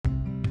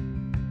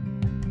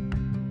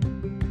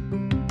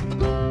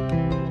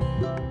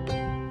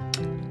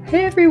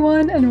Hey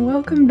everyone, and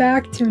welcome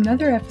back to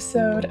another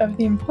episode of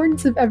The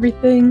Importance of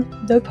Everything,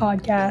 the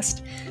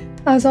podcast.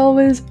 As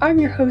always, I'm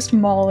your host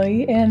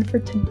Molly, and for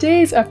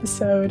today's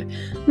episode,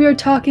 we are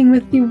talking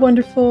with the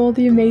wonderful,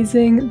 the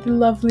amazing, the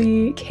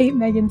lovely Kate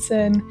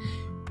Megginson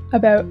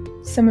about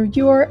some of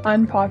your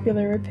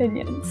unpopular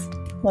opinions.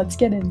 Let's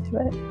get into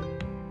it.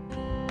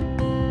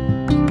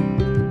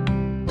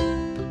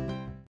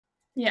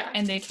 Yeah.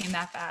 And they came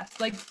that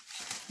fast. Like,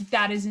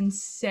 that is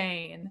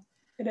insane.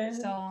 It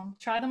is. So,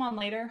 try them on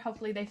later.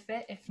 Hopefully they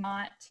fit. If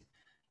not,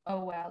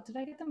 oh well. Did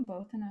I get them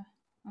both in a...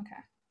 Okay.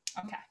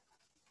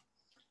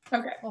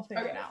 We'll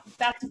figure it out.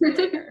 That's for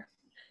later.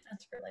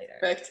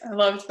 Perfect. I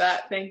loved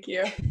that. Thank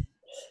you.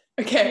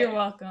 Okay. You're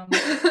welcome.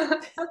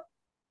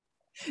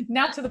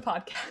 Now to the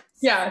podcast.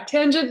 Yeah,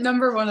 tangent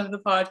number one of the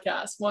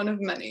podcast. One of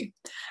many.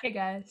 Hey,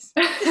 guys.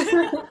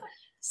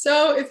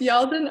 So, if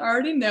y'all didn't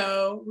already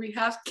know, we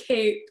have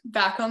Kate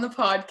back on the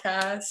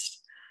podcast.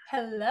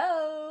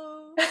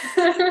 Hello.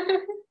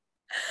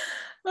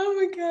 Oh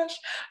my gosh.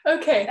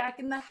 Okay. Back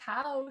in the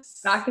house.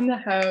 Back in the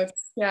house.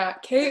 Yeah.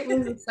 Kate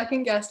was the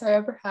second guest I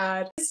ever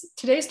had.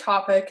 Today's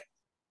topic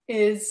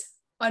is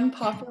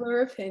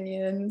unpopular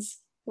opinions,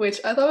 which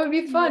I thought would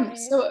be fun. Yay.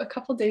 So a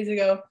couple days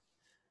ago,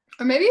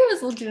 or maybe it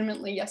was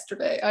legitimately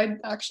yesterday. I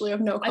actually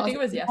have no concept. I think it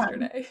was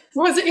yesterday.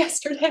 Was it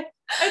yesterday?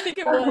 I think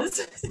it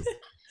was.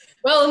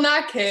 Well, in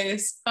that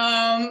case,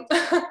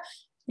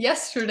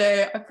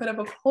 yesterday, I put up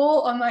a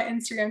poll on my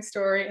Instagram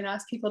story and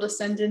asked people to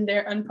send in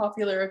their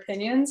unpopular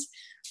opinions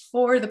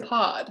for the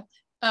pod.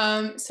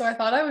 So I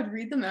thought I would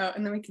read them out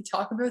and then we could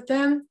talk about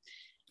them.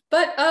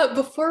 But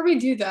before we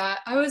do that,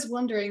 I was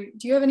wondering,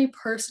 do you have any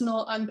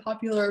personal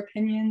unpopular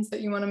opinions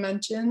that you want to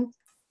mention?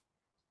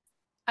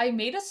 I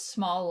made a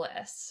small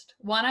list.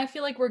 One I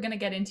feel like we're going to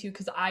get into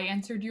because I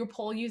answered your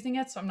poll using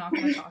it, so I'm not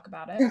going to talk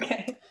about it.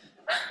 Okay.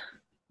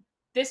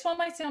 This one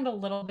might sound a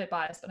little bit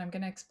biased, but I'm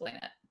going to explain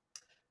it.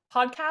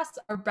 Podcasts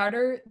are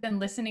better than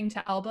listening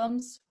to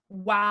albums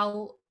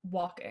while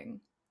walking.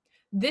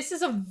 This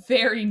is a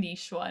very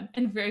niche one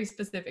and very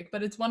specific,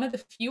 but it's one of the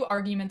few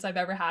arguments I've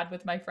ever had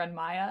with my friend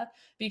Maya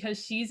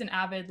because she's an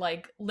avid,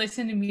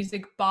 listen to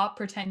music, bop,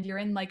 pretend you're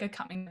in, a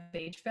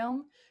coming-of-age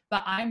film,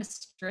 but I'm a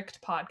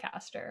strict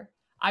podcaster.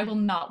 I will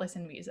not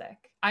listen to music.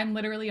 I'm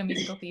literally a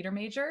musical theater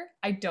major.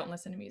 I don't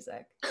listen to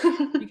music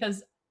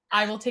because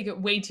I will take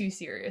it way too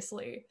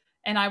seriously.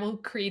 And I will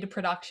create a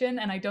production,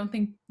 and I don't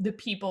think the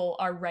people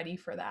are ready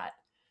for that.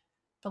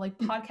 But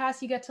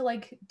podcasts, you get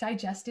to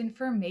digest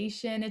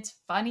information.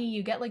 It's funny.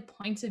 You get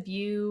points of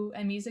view,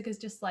 and music is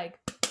just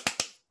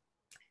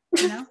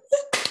you know.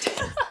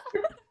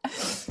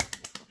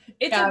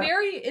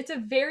 It's a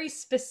very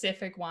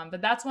specific one,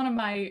 but that's one of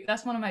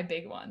my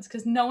big ones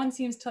because no one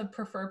seems to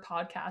prefer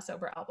podcasts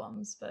over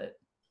albums. But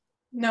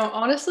no,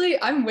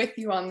 honestly, I'm with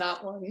you on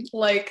that one.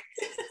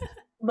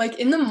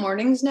 In the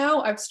mornings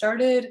now, I've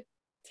started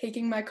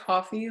taking my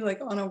coffee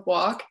on a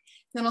walk,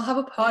 then I'll have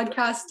a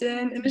podcast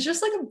in, and it's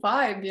just a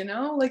vibe,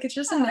 it's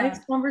just a nice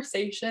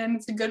conversation.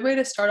 It's a good way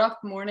to start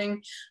off the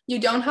morning. You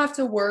don't have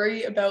to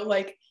worry about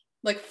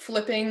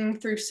flipping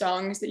through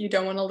songs that you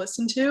don't want to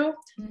listen to,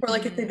 or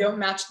if they don't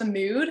match the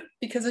mood,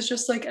 because it's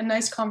just a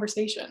nice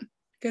conversation.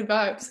 Good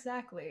vibes.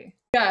 Exactly.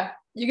 Yeah,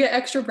 you get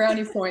extra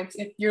brownie points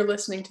if you're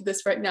listening to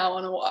this right now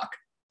on a walk.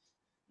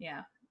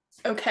 Yeah.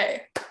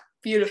 Okay,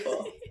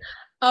 beautiful.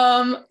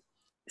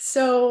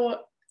 So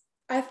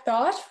I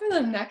thought for the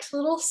next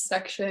little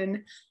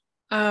section,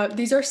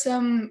 these are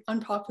some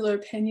unpopular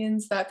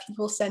opinions that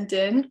people sent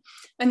in,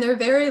 and they're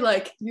very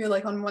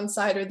you're on one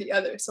side or the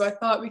other. So I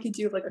thought we could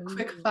do a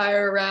quick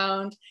fire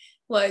round,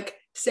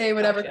 say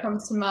whatever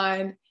comes to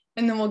mind,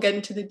 and then we'll get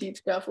into the deep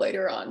stuff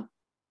later on.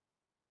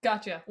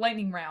 Gotcha.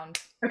 Lightning round.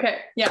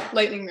 Okay, yeah,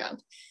 lightning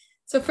round.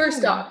 So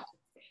first off,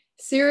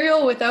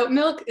 cereal without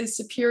milk is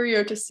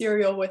superior to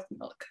cereal with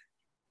milk.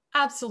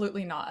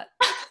 Absolutely not.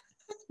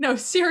 No,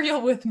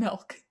 cereal with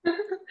milk.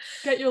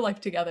 Get your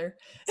life together.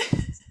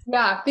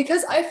 Yeah,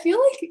 because I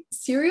feel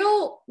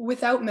cereal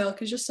without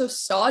milk is just so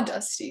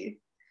sawdusty.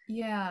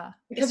 Yeah.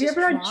 Have you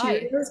ever had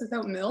Cheerios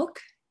without milk?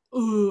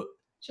 Ooh.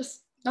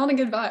 Just not a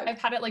good vibe. I've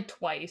had it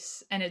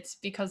twice, and it's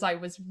because I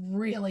was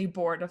really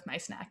bored of my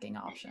snacking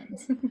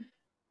options.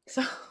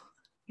 So.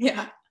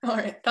 Yeah. All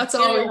right. That's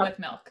cereal all. With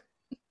milk.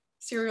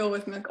 Cereal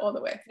with milk all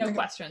the way. No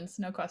questions.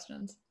 No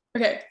questions.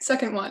 Okay.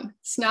 Second one.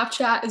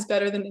 Snapchat is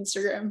better than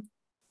Instagram.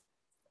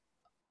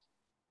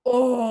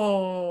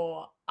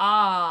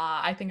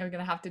 I think I'm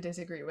gonna have to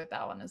disagree with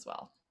that one as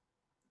well.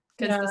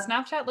 Because the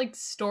Snapchat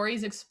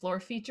stories explore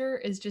feature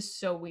is just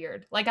so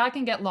weird. I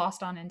can get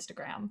lost on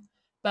Instagram,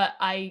 but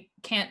I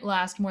can't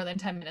last more than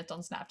 10 minutes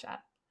on Snapchat.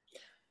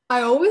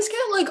 I always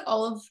get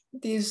all of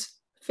these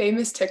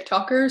famous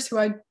TikTokers who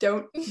I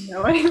don't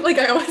know any.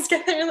 I always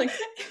get their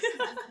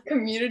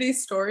community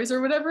stories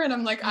or whatever, and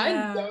I'm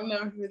I don't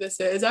know who this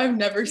is. I've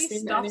never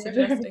seen stop any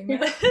suggesting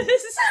this.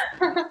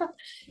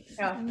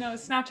 Yeah. No,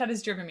 Snapchat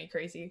has driven me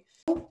crazy.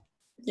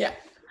 Yeah.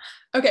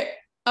 Okay.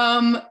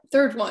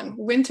 Third one.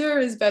 Winter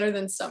is better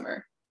than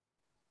summer.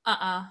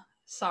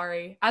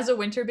 Sorry. As a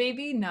winter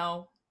baby,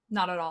 no,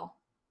 not at all.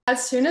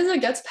 As soon as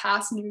it gets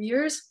past New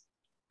Year's,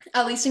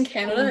 at least in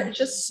Canada, it's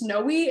just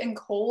snowy and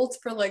cold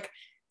for like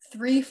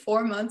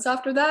 3-4 months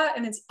after that,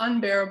 and it's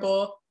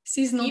unbearable.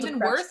 Seasonal Even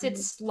depression. worse,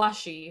 it's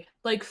slushy.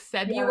 Like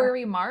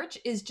February, March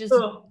is just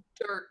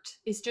dirt.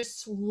 It's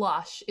just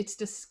slush. It's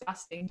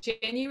disgusting.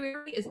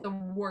 January is the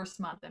worst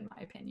month in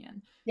my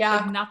opinion. Yeah.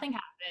 Like nothing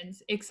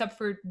happens except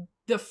for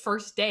the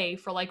first day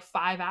for like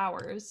 5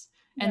 hours.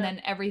 And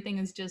then everything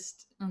is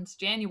just, it's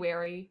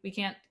January. We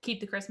can't keep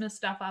the Christmas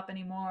stuff up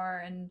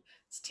anymore. And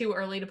it's too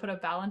early to put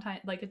up Valentine.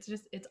 Like it's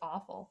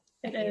awful.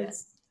 It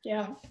is.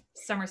 Yeah.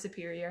 Summer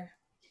superior.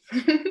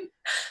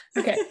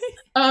 Okay.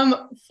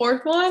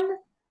 Fourth one,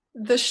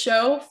 the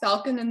show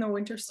Falcon and the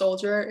Winter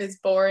Soldier is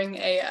boring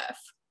AF.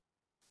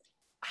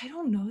 I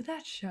don't know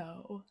that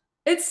show.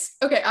 It's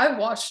okay. I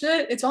watched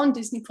it. It's on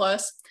Disney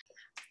Plus.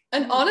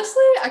 And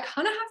honestly, I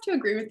kind of have to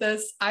agree with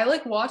this. I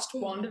like watched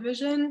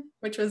WandaVision,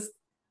 which was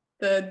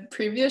the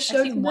previous show.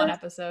 I've seen one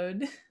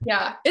episode.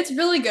 Yeah, it's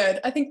really good.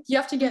 I think you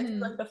have to get through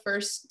like the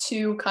first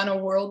 2 kind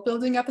of world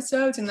building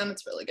episodes, and then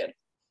it's really good.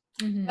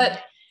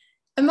 But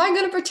am I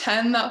going to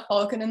pretend that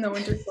Falcon and the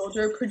Winter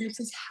Soldier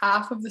produces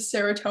half of the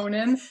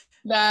serotonin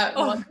that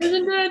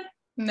WandaVision did?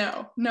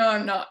 No,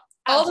 I'm not.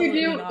 All they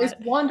do is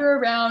wander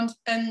around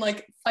and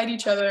like fight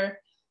each other.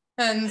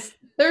 And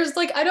there's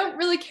like, I don't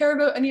really care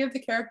about any of the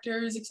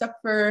characters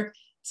except for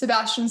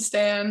Sebastian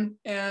Stan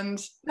and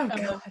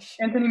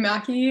Anthony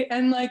Mackie.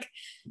 And like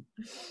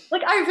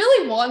I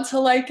really want to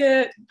like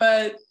it,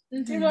 but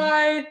do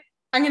I?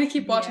 I'm going to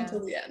keep watching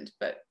till the end,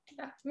 but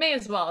yeah. May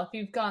as well if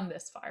you've gone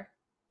this far.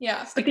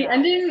 Yeah, but the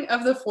ending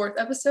of the 4th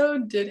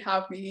episode did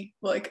have me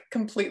like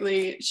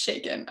completely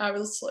shaken. I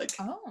was like,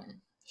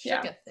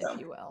 shooketh, if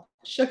you will.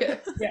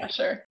 Shooketh, yeah,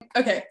 sure.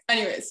 Okay,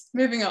 anyways,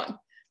 moving on.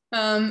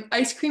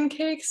 Ice cream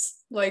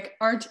cakes like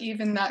aren't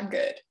even that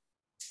good.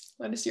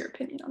 What is your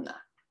opinion on that?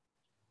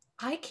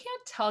 I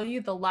can't tell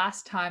you the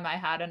last time I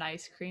had an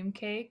ice cream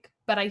cake,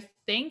 but I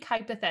think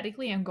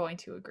hypothetically I'm going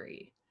to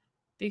agree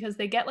because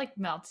they get like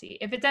melty.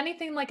 If it's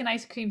anything like an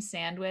ice cream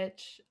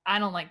sandwich, I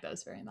don't like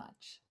those very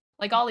much.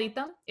 Like I'll eat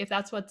them if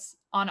that's what's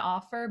on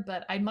offer,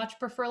 but I'd much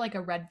prefer like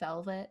a red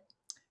velvet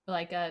or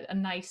like a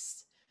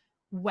nice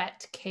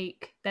wet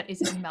cake that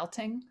isn't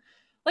melting.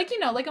 Like,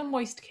 like a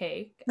moist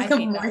cake. Like I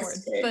hate that word,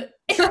 but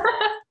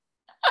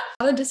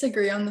I would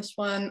disagree on this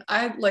one.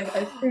 I like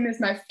ice cream is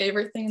my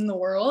favorite thing in the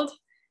world.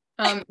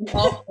 In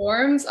all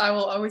forms, I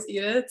will always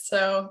eat it.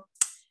 So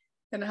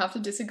I'm gonna have to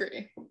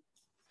disagree.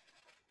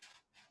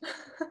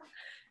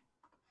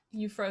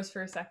 You froze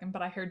for a second,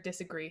 but I heard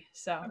disagree.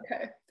 So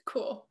okay,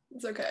 cool.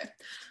 It's okay.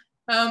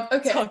 Okay.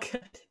 It's all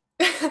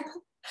good.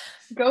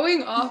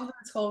 Going off of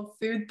this whole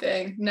food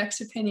thing,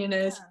 next opinion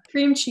is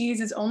cream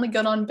cheese is only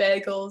good on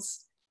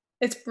bagels.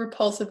 It's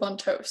repulsive on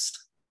toast.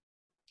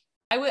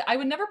 I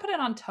would never put it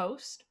on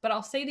toast, but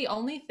I'll say the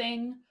only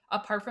thing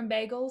apart from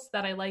bagels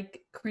that I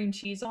like cream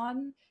cheese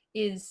on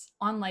is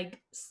on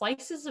like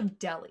slices of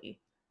deli.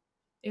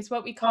 It's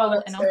what we call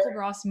an Uncle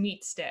Ross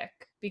meat stick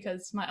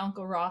because my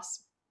Uncle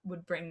Ross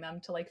would bring them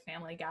to like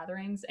family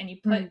gatherings, and you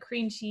put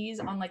cream cheese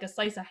on like a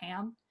slice of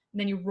ham, and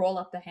then you roll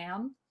up the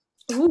ham.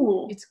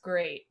 Ooh. It's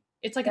great.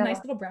 It's like a nice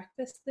little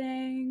breakfast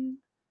thing.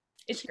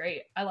 It's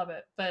great. I love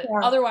it. But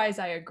otherwise,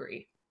 I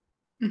agree.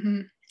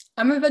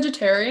 I'm a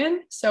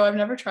vegetarian, so I've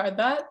never tried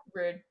that.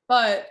 Rude.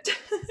 But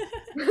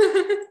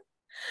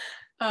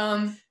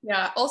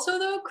also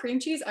though, cream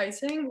cheese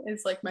icing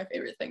is like my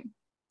favorite thing.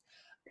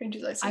 Cream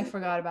cheese icing. I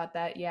forgot about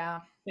that. Yeah.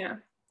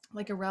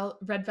 Like a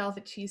red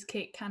velvet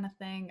cheesecake kind of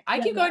thing.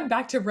 I keep going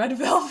back to red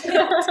velvet.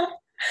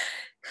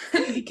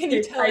 Can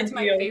you tell it's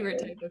my favorite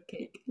type of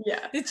cake?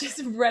 Yeah. It's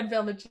just red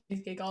velvet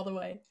cheesecake all the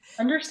way.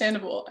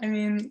 Understandable. I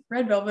mean,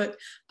 red velvet.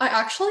 I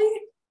actually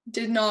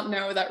did not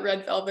know that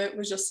red velvet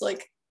was just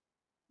like,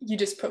 you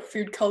just put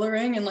food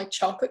coloring and like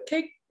chocolate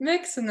cake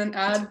mix and then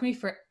add. It took me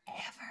forever.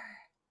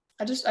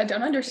 I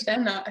don't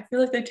understand that. I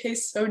feel like they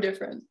taste so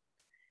different.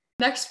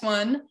 Next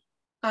one.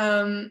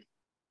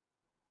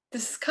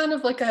 This is kind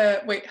of like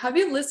have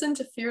you listened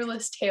to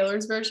Fearless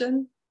Taylor's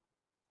version?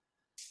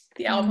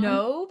 The album?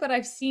 No, but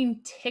I've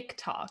seen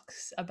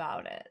TikToks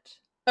about it.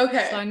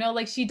 Okay. So I know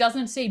like she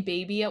doesn't say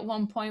baby at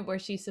one point where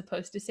she's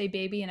supposed to say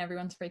baby and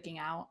everyone's freaking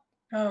out.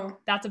 Oh.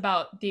 That's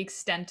about the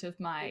extent of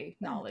my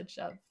knowledge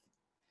of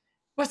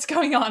what's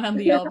going on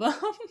the album.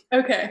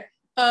 Okay.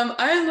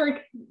 I'm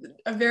like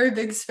a very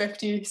big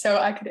Swiftie, so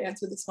I could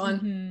answer this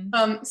one.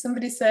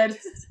 Somebody said,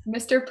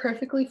 Mr.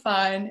 Perfectly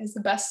Fine is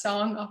the best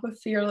song off of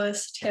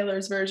Fearless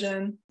Taylor's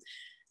version.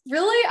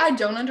 Really, I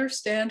don't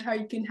understand how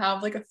you can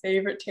have like a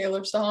favorite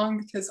Taylor song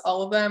because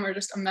all of them are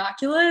just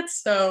immaculate.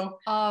 So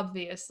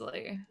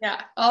obviously.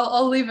 Yeah,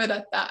 I'll leave it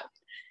at that.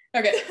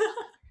 Okay.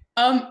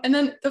 And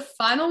then the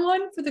final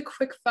one for the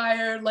quick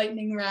fire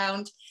lightning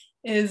round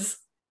is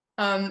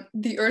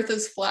the earth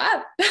is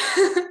flat.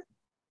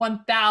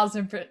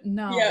 1000%.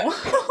 No. Yeah.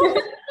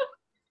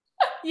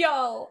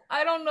 Yo,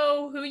 I don't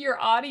know who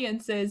your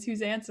audience is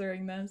who's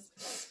answering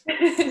this.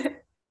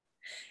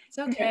 It's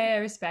okay. I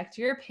respect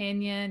your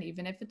opinion,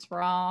 even if it's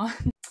wrong.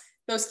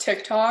 Those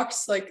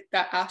TikToks, like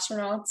that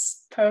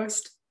astronauts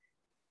post,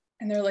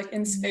 and they're like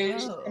in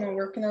space, No. kind of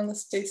working on the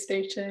space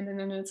station, and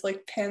then it's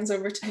like pans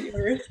over to the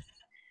Earth.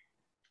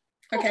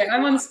 Okay,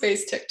 I'm on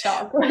space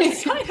TikTok. What kind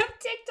of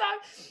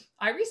TikTok?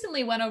 I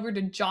recently went over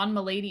to John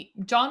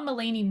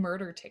Mulaney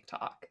murder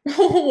TikTok.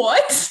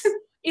 What?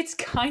 It's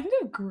kind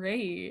of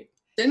great.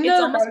 Didn't It's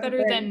know almost that was a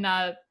better thing.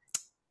 than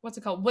what's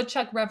it called?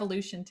 Woodchuck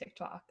Revolution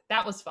TikTok.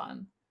 That was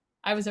fun.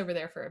 I was over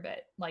there for a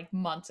bit, like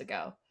months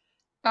ago.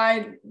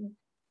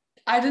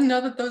 I didn't know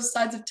that those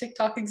sides of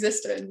TikTok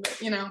existed, but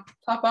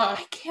pop I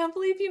off. can't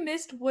believe you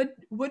missed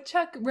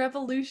Woodchuck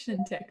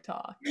Revolution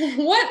TikTok.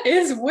 What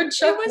is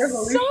Woodchuck It was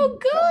Revolution? so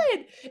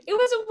good. It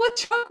was a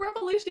Woodchuck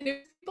Revolution. It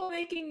was people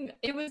making.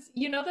 It was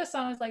the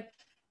song was like,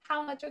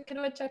 how much wood can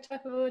a woodchuck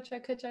chuck if a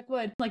woodchuck could chuck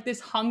wood? Like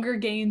this Hunger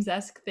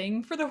Games-esque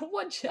thing for the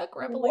Woodchuck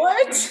Revolution.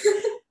 What?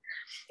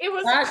 It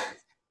was.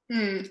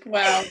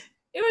 Wow.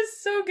 It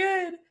was so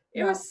good.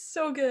 It Wow. was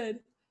so good.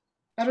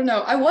 I don't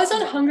know. I was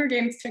on Hunger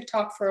Games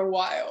TikTok for a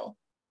while,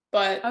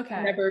 but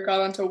Okay. never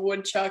got onto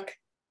Woodchuck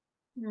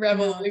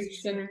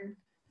Revelation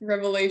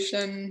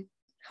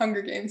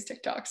Hunger Games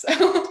TikTok.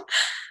 So,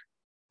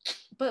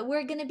 But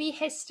we're gonna be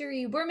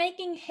history. We're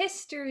making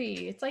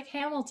history. It's like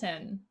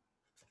Hamilton.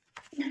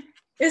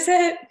 is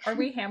it? Are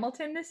we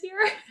Hamilton this year?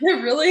 Is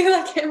it really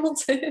like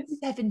Hamilton?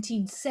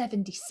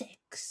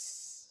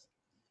 1776.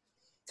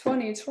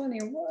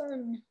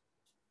 2021.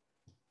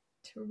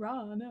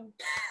 Toronto.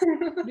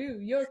 New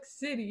York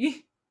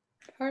City.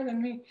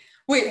 Pardon me.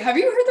 Wait, have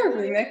you heard the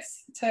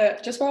remix to,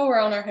 just while we're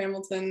on our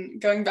Hamilton,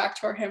 going back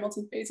to our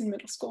Hamilton phase in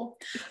middle school?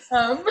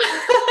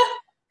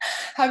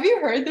 Have you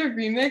heard the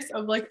remix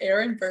of like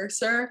Aaron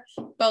Burser,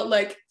 but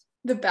like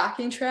the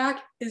backing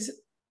track is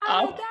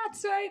up? Oh,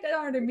 that's right.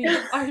 Pardon me.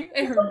 Are you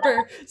Aaron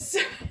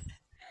Burser?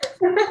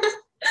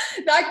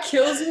 That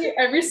kills me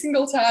every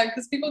single time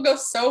because people go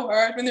so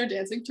hard when they're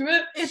dancing to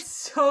it. It's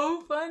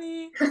so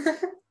funny.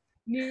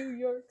 New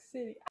York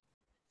City.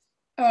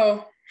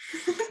 Oh,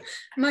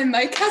 my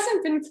mic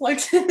hasn't been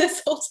plugged in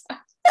this whole time.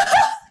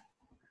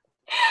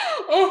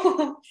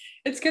 Oh,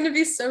 it's gonna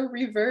be so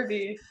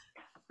reverby.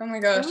 Oh my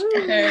gosh. Ooh.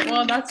 Okay,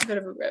 well that's a bit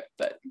of a rip,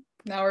 but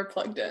now we're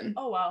plugged in.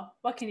 Oh wow.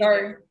 What can you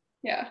Sorry. do?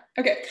 Yeah.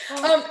 Okay.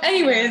 Oh,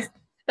 Anyways,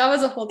 that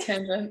was a whole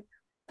tangent.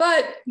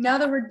 But now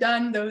that we're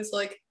done those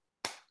like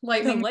the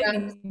lightning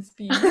lightning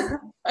speed.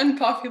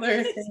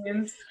 unpopular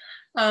opinions,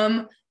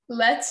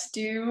 let's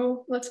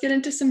get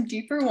into some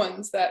deeper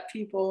ones that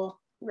people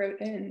wrote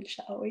in,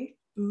 shall we?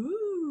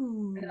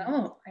 Ooh.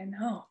 I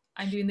know.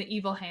 I'm doing the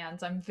evil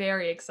hands. I'm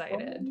very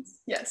excited.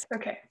 Yes.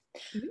 Okay.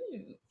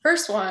 Ooh.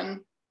 First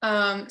one,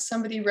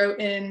 somebody wrote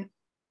in,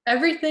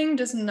 everything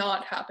does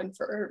not happen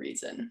for a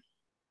reason.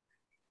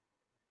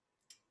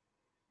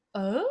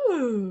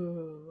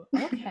 Oh,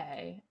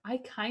 okay. I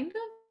kind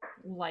of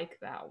like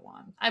that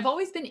one. I've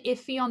always been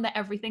iffy on the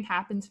everything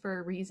happens for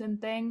a reason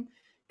thing,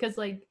 because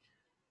like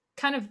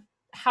kind of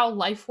how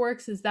life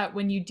works is that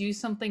when you do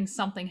something,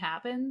 something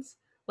happens.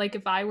 Like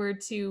if I were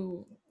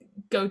to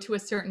go to a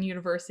certain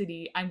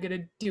university, I'm going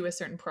to do a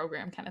certain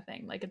program kind of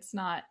thing. Like it's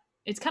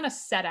kind of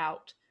set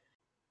out.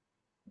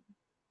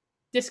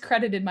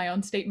 Discredited my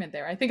own statement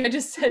there. I think I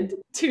just said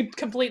two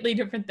completely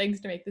different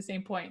things to make the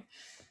same point.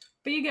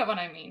 But you get what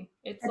I mean.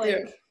 It's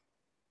like,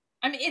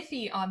 I'm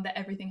iffy on the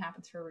everything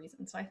happens for a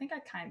reason. So I think I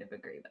kind of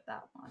agree with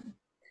that one.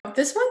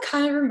 This one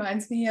kind of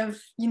reminds me of,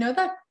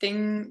 that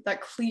thing,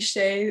 that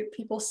cliche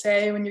people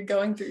say when you're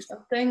going through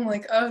something,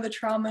 like, oh, the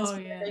trauma is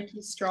going to make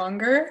you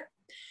stronger.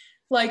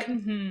 Like,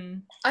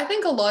 I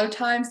think a lot of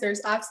times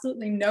there's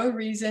absolutely no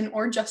reason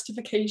or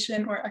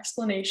justification or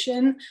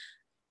explanation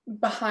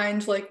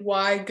behind like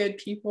why good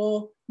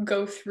people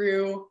go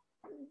through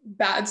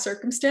bad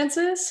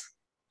circumstances,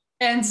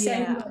 and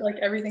saying that like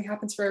everything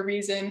happens for a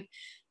reason,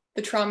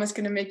 the trauma is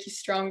going to make you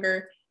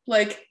stronger.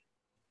 Like,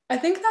 I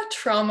think that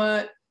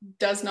trauma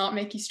does not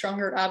make you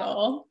stronger at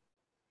all.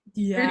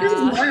 Yeah. This is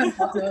my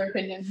unpopular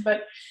opinion,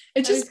 but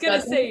it just I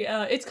was gonna say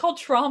it's called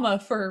trauma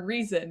for a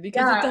reason,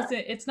 because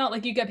it's not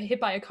like you get hit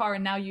by a car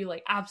and now you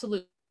like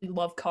absolutely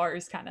love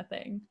cars kind of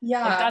thing.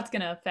 Yeah. Like that's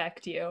gonna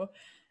affect you.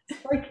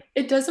 Like,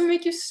 it doesn't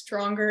make you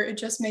stronger, it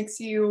just makes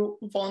you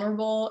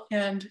vulnerable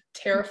and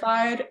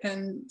terrified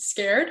and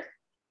scared.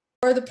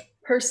 Or the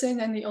person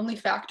and the only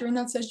factor in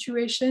that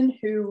situation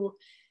who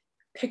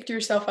picked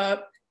yourself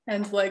up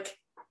and like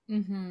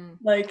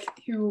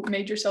who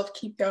made yourself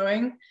keep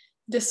going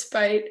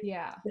despite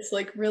this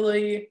like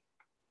really,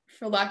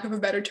 for lack of a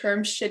better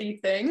term,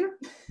 shitty thing.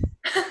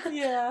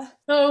 Yeah.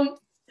 So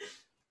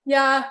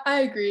yeah, I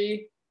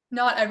agree.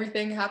 Not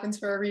everything happens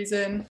for a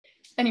reason.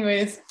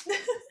 Anyways,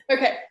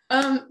 okay.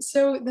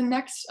 So the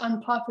next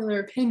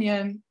unpopular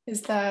opinion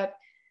is that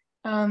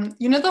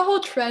the whole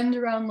trend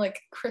around like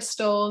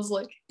crystals,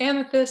 like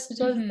amethyst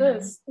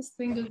does this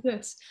thing does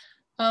this.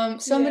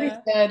 Somebody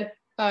said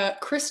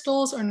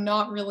crystals are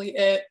not really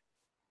it.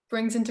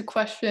 Brings into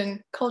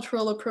question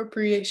cultural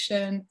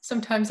appropriation.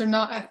 Sometimes they're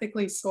not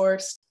ethically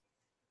sourced.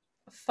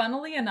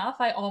 Funnily enough,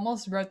 I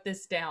almost wrote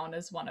this down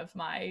as one of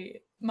my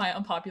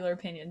unpopular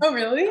opinions. Oh,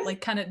 really?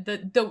 Like kind of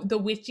the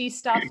witchy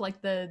stuff,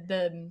 like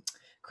the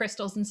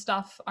crystals and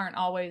stuff aren't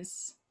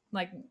always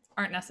like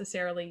aren't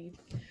necessarily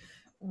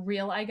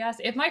real, I guess.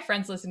 If my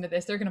friends listen to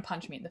this, they're gonna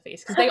punch me in the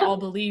face because they all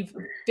believe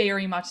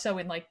very much so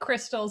in like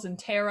crystals and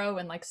tarot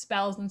and like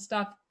spells and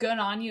stuff. Good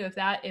on you. If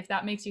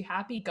that makes you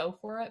happy, go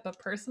for it. But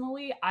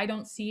personally, I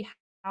don't see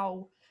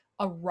how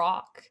a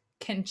rock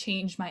can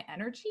change my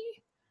energy.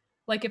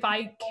 Like if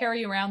I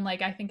carry around,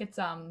 like, I think it's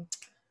a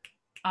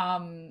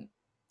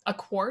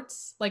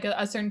quartz, like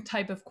a certain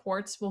type of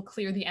quartz will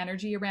clear the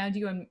energy around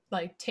you and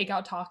like take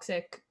out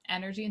toxic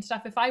energy and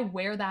stuff. If I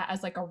wear that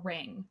as like a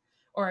ring,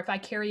 or if I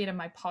carry it in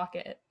my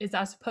pocket, is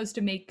that supposed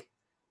to make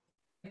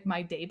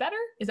my day better?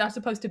 Is that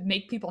supposed to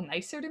make people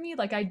nicer to me?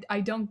 Like I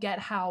don't get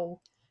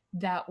how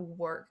that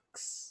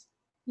works.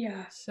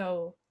 Yeah.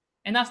 So,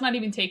 and that's not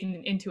even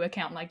taking into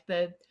account like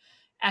the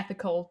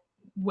ethical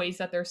ways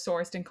that they're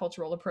sourced and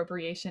cultural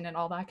appropriation and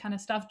all that kind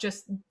of stuff.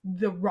 Just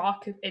the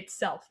rock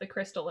itself, the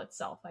crystal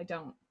itself. I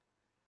don't.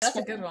 That's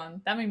a good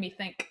one. That made me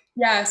think.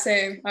 Yeah,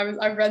 same. I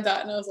read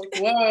that and I was like,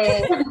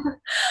 whoa.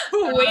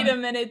 Wait a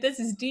minute, this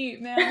is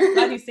deep, man.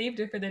 Glad you saved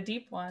it for the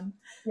deep one.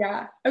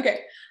 Yeah.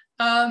 Okay.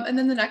 And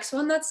then the next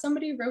one that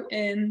somebody wrote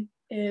in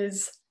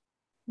is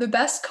the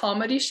best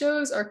comedy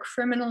shows are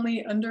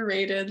criminally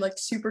underrated, like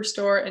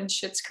Superstore and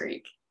Schitt's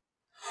Creek.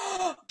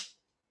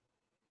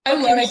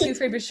 Okay, my two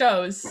favorite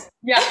shows.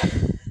 Yeah.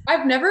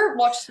 I've never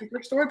watched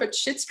Superstore, but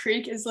Schitt's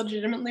Creek is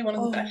legitimately one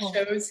of the best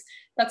shows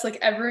that's like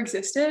ever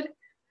existed.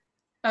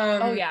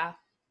 Oh yeah.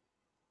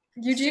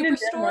 Eugene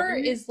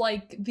Superstore is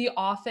like the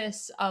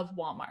office of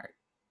Walmart.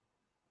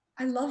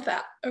 I love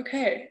that.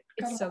 Okay.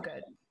 It's so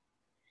good.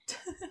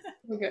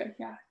 So good,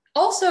 yeah.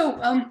 Also,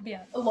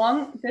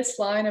 along this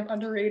line of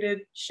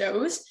underrated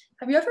shows,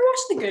 have you ever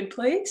watched The Good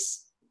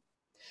Place?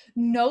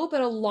 No,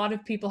 but a lot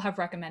of people have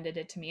recommended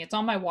it to me. It's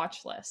on my watch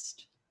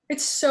list.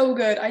 It's so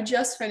good. I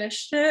just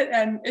finished it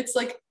and it's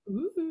like,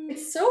 ooh,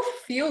 it's so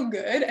feel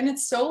good and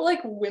it's so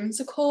like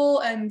whimsical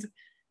and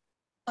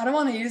I don't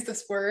want to use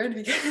this word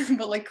because,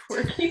 but like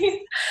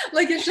quirky.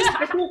 Like it's just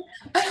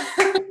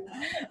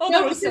oh,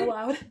 that was so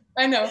loud.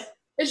 I know.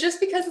 It's just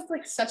because it's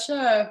like such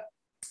a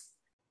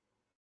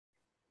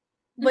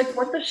like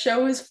what the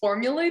show is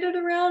formulated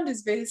around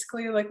is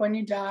basically like when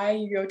you die,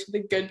 you go to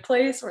the good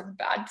place or the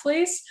bad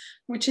place,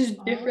 which is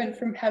different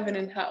from heaven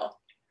and hell.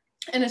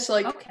 And it's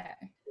like,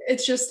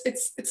 it's just,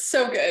 it's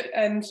so good.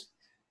 And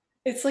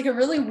it's like a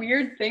really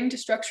weird thing to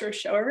structure a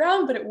show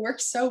around, but it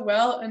works so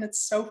well and it's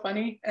so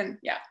funny. And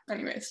yeah,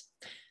 anyways.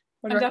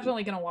 I'm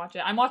definitely going to watch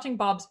it. I'm watching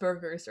Bob's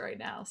Burgers right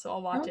now, so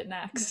I'll watch it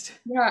next.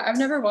 Yeah, I've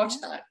never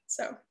watched that,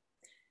 so.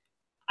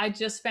 I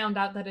just found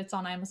out that it's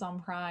on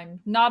Amazon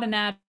Prime. Not an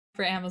ad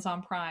for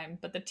Amazon Prime,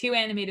 but the two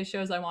animated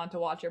shows I want to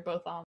watch are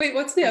both on. Wait,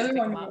 what's the other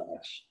one you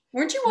watch?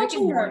 Weren't you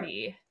watching Rick and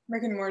Morty?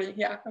 Rick and Morty,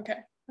 yeah, okay.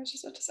 I was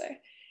just about to say.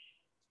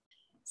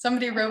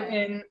 Somebody wrote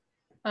in,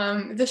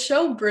 the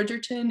show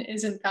Bridgerton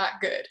isn't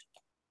that good.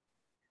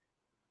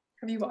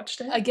 Have you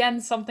watched it? Again,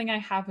 something I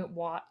haven't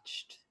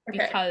watched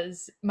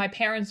because my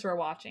parents were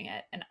watching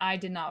it and I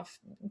did not,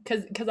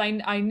 because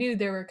I knew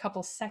there were a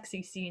couple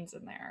sexy scenes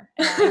in there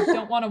and I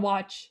don't want to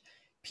watch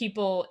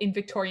people in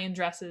Victorian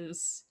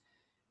dresses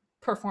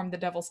perform the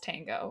Devil's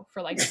Tango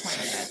for like 20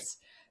 minutes.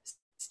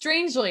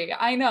 Strangely,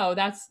 I know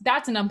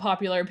that's an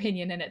unpopular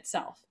opinion in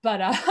itself, but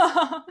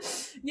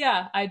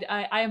yeah,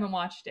 I haven't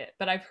watched it,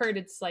 but I've heard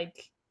it's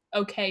like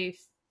okay if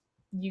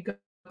you go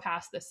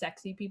past the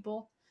sexy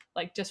people,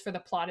 like just for the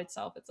plot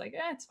itself, it's like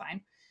it's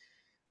fine.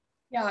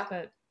 Yeah,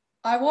 but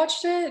I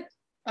watched it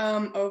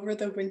over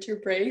the winter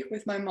break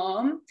with my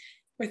mom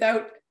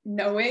without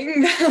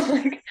knowing that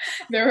like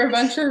there were a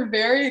bunch of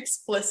very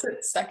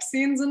explicit sex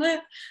scenes in it.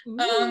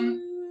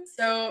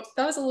 So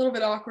that was a little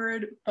bit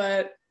awkward,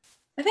 but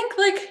I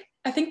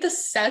think the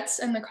sets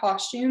and the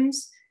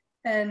costumes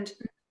and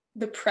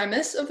the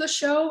premise of the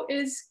show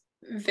is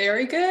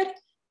very good.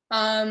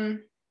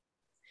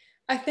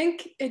 I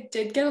think it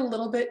did get a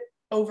little bit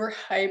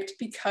overhyped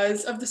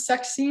because of the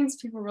sex scenes.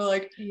 People were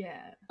like,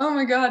 oh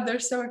my god, they're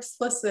so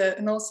explicit,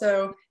 and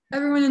also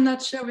everyone in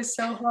that show is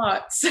so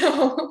hot.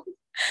 So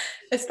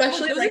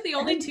especially those are the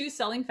only two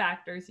selling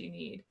factors you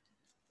need.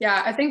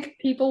 Yeah, I think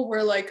people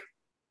were like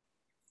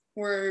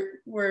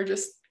were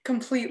just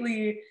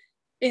completely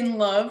in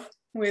love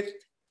with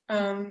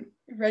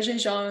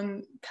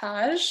Regé-Jean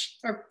Page,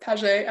 or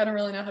Page, I don't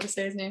really know how to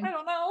say his name. I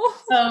don't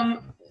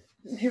know.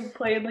 Who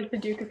played like the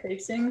Duke of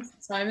Hastings,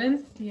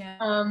 Simon.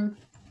 Yeah.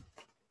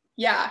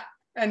 Yeah,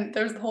 and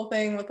there's the whole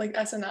thing with like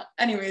SNL.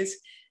 Anyways,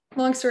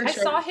 long story short.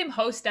 I saw him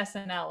host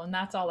SNL, and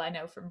that's all I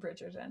know from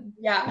Bridgerton.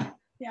 Yeah.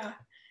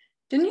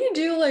 Didn't you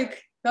do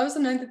like, that was the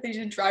night that they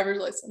did Driver's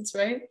License,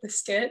 right? The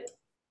skit?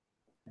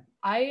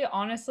 I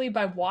honestly,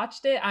 by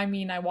watched it, I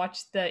mean I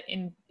watched the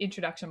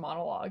introduction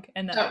monologue,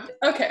 and then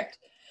okay.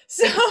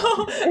 So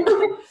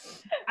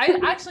I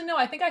actually no,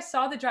 I think I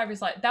saw the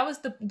Driver's License. That was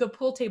the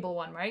pool table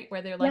one, right?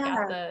 Where they're like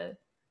at the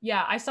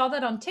I saw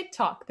that on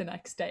TikTok the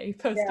next day,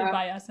 posted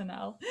by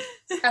SNL.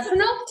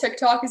 SNL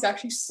TikTok is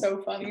actually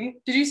so funny.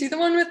 Did you see the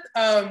one with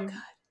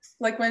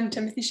like when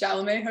Timothy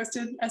Chalamet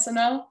hosted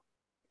SNL?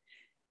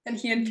 And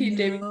he and Pete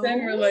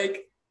Davidson were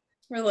like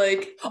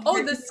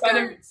oh, the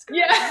skirt.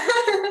 Yeah.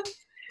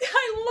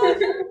 I love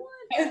that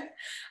one.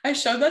 I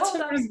showed that Hold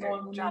to up, my skirt,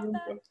 mom. drop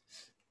that.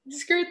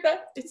 Skirt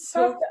that. It's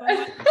so Drop funny.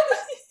 that.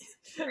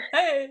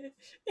 Hey,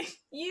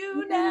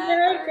 you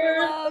never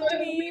loved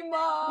me,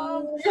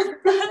 Mom,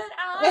 but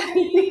I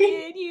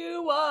needed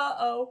you.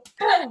 Whoa.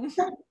 Boom.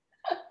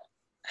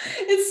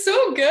 It's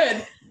so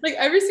good. Like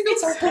every single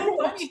It's time. so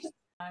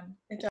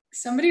funny.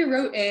 Somebody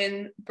wrote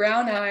in,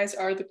 brown eyes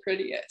are the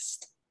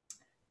prettiest,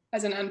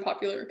 as an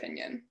unpopular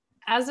opinion.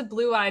 As a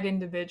blue-eyed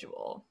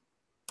individual,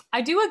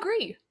 I do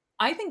agree.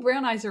 I think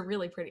brown eyes are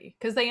really pretty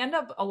because they end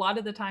up a lot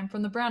of the time,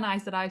 from the brown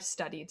eyes that I've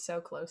studied so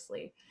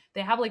closely,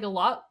 they have like a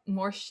lot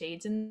more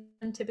shades in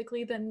them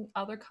typically than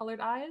other colored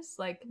eyes.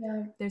 Like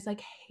there's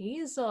like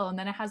hazel, and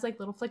then it has like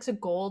little flecks of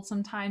gold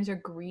sometimes, or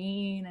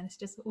green, and it's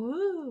just,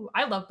 ooh,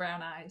 I love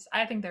brown eyes.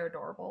 I think they're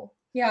adorable.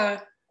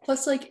 Yeah.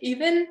 Plus, like,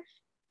 even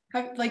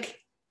like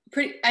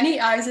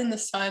any eyes in the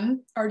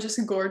sun are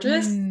just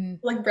gorgeous.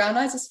 Like brown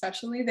eyes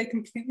especially, they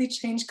completely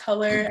change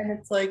color, and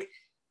it's like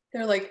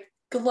they're like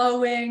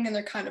glowing, and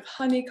they're kind of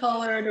honey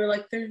colored, or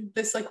like they're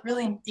this like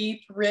really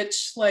deep,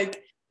 rich,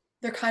 like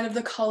they're kind of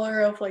the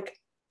color of like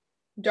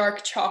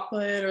dark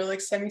chocolate or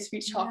like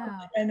semi-sweet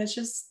chocolate. And it's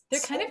just,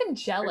 they're kind of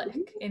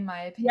angelic in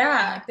my opinion.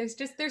 Like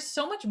there's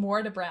so much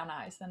more to brown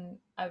eyes than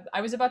I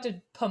was about to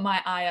put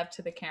my eye up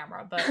to the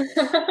camera, but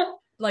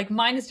like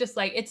mine is just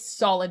like, it's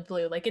solid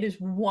blue. Like it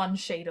is one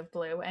shade of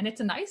blue, and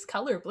it's a nice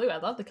color blue. I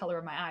love the color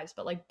of my eyes,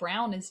 but like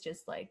brown is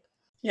just like,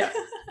 yeah.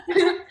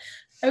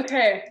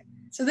 Okay,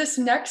 so this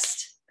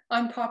next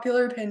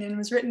unpopular opinion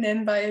was written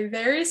in by a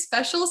very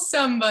special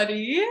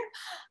somebody,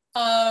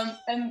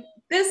 and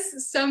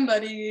this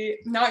somebody,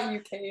 not you,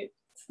 Kate,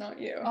 it's not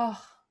you.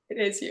 It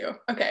is you.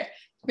 Okay,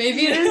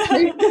 maybe it is,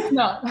 maybe it's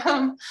not.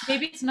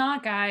 Maybe it's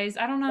not, guys.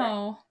 I don't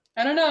know.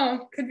 I don't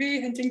know. Could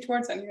be hinting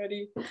towards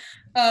anybody.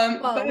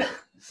 But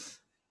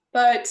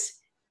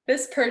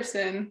this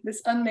person,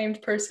 this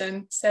unnamed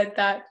person, said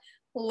that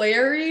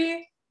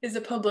Larry is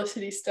a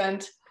publicity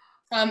stunt.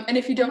 And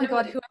if you don't know,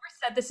 God, whoever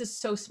said this is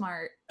so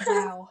smart.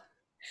 Wow.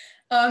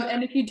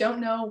 And if you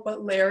don't know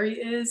what Larry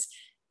is,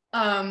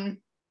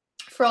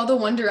 for all the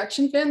One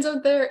Direction fans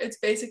out there, it's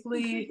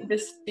basically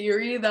this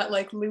theory that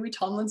like Louis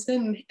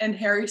Tomlinson and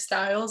Harry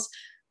Styles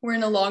were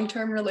in a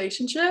long-term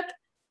relationship.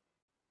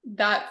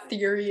 That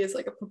theory is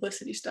like a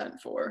publicity stunt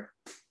for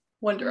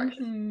One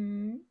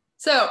Direction.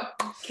 So,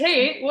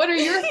 Kate, what are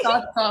your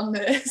thoughts on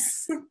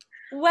this?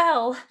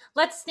 Well,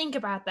 let's think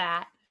about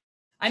that.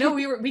 I know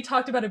we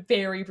talked about it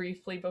very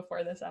briefly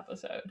before this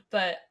episode,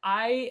 but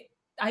I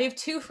have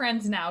two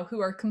friends now who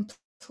are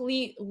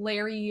complete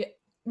Larry,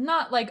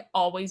 not like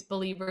always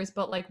believers,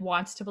 but like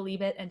wants to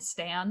believe it and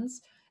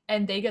stands,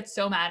 and they get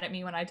so mad at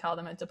me when I tell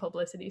them it's a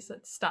publicity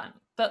stunt.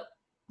 But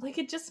like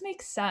it just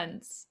makes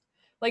sense.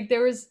 Like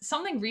there was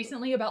something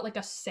recently about like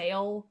a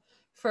sale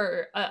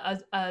for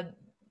a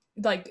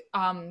like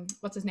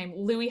what's his name,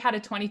 Louis had a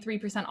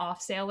 23%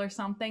 off sale or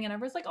something, and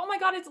everyone's like, oh my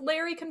god, it's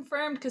Larry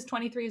confirmed, because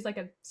 23 is like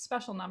a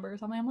special number or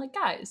something. I'm like,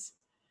 guys,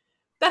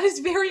 that is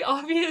very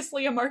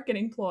obviously a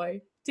marketing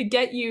ploy to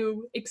get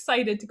you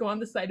excited to go on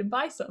the site and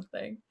buy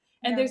something.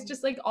 And there's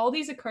just like all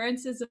these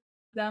occurrences of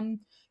them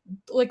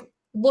like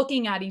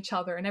looking at each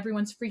other, and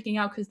everyone's freaking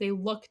out because they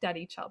looked at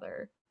each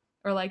other,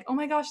 or like, oh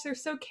my gosh, they're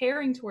so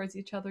caring towards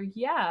each other.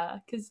 Yeah,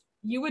 because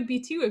you would be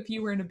too if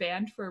you were in a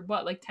band for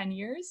what, like 10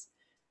 years.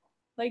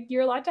 Like,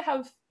 you're allowed to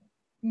have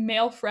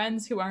male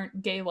friends who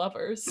aren't gay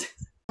lovers.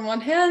 On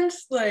one hand,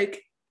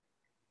 like,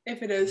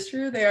 if it is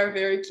true, they are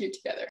very cute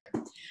together.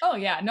 Oh,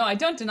 yeah. No, I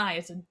don't deny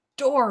it's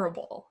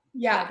adorable.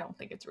 Yeah. I don't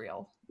think it's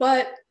real.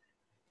 But,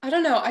 I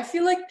don't know. I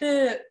feel like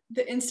the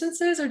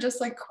instances are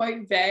just, like,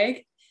 quite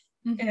vague.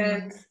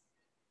 And,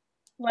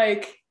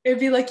 like, it'd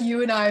be like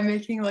you and I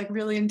making, like,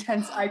 really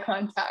intense eye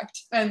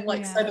contact. And,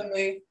 like,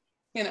 suddenly,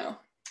 you know,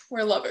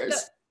 we're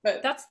lovers.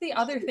 But that's the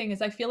other thing,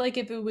 is I feel like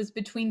if it was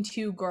between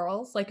two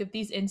girls, like if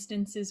these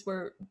instances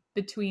were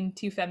between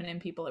two feminine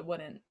people, it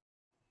wouldn't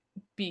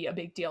be a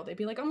big deal. They'd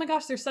be like, oh my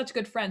gosh, they're such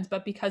good friends.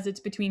 But because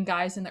it's between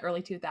guys in the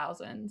early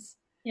 2000s,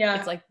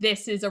 it's like,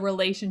 this is a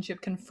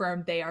relationship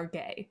confirmed, they are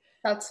gay.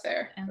 That's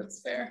fair.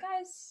 That's fair.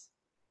 Guys,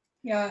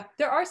 yeah,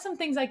 there are some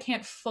things I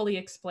can't fully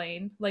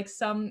explain. Like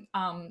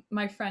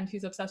my friend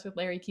who's obsessed with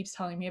Larry keeps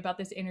telling me about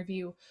this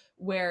interview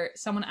where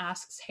someone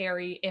asks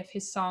Harry if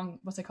his song,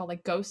 what's it called,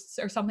 like Ghosts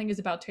or something, is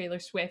about Taylor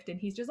Swift, and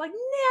he's just like,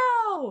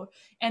 no.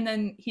 And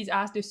then he's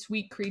asked if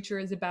Sweet Creature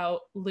is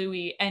about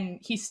Louis, and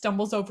he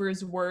stumbles over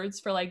his words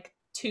for like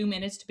 2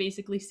 minutes to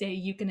basically say,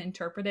 you can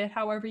interpret it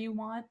however you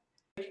want.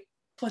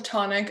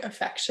 Platonic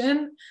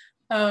affection,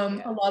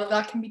 a lot of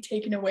that can be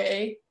taken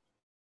away.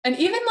 And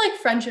even like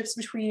friendships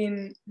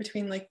between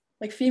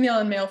like female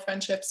and male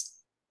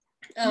friendships,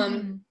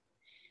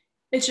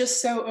 it's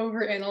just so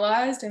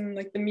overanalyzed, and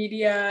like the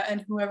media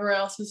and whoever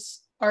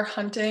else are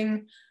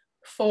hunting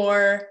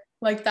for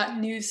like that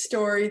news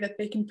story that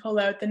they can pull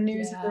out, the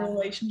news of the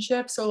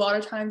relationship. So a lot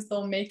of times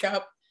they'll make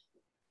up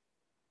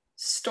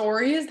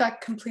stories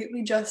that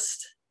completely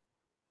just,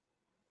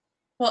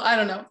 well, I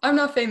don't know. I'm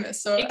not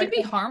famous, so it could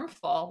be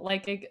harmful.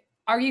 Like,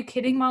 are you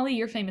kidding, Molly?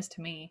 You're famous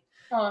to me.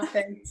 Oh,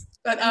 thanks.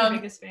 But I'm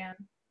your biggest fan.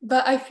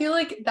 But I feel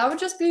like that would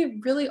just be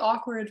really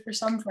awkward for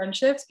some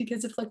friendships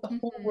because if like the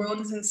whole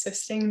world is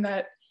insisting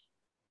that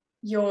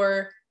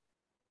you're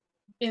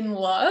in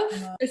love,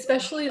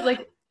 especially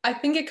like I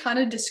think it kind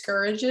of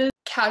discourages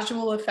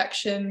casual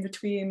affection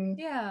between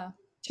Yeah.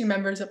 two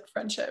members of a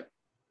friendship,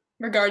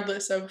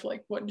 regardless of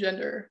like what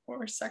gender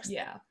or sex.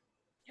 Yeah.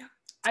 Yeah.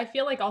 I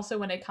feel like also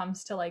when it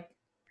comes to like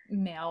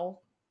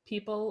male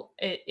people,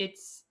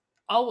 it's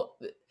all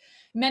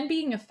men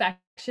being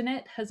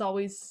affectionate has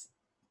always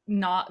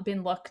not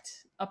been looked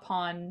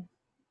upon.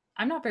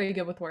 I'm not very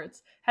good with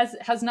words.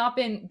 Has not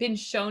been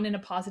shown in a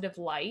positive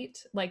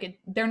light. Like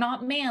they're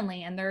not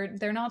manly and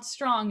they're not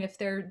strong if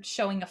they're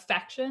showing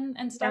affection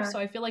and stuff. Yeah. So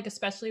I feel like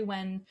especially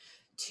when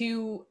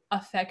two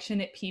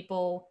affectionate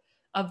people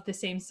of the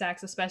same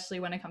sex, especially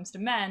when it comes to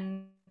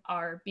men,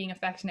 are being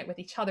affectionate with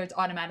each other, it's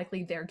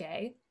automatically they're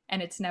gay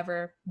and it's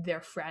never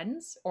their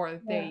friends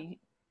or they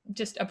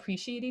just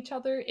appreciate each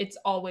other. It's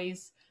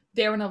always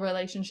they're in a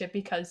relationship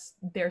because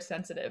they're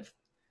sensitive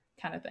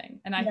kind of thing.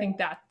 And I think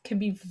that can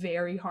be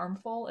very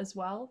harmful as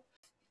well.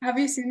 Have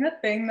you seen the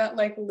thing that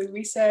like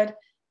Louis said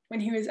when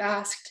he was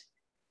asked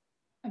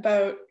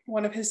about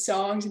one of his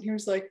songs and he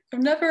was like,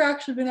 I've never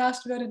actually been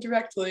asked about it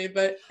directly,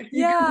 but if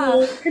you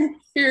Google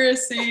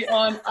conspiracy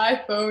on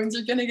iPhones,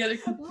 you're gonna get a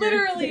conspiracy.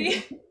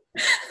 Literally.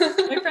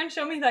 My friend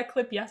showed me that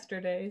clip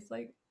yesterday. It's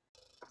like,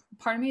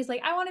 part of me is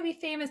like, I want to be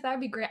famous. That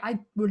would be great. I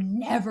would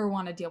never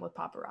want to deal with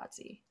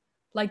paparazzi.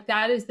 Like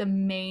that is the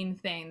main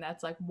thing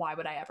that's like, why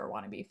would I ever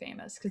want to be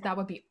famous? Because that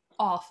would be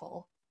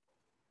awful.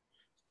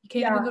 You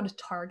can't even go to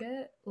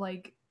Target.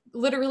 Like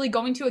literally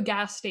going to a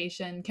gas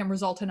station can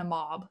result in a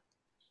mob.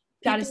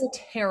 That is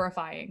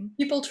terrifying.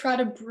 People try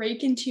to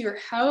break into your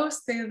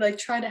house. They like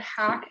try to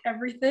hack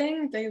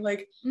everything. They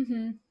like,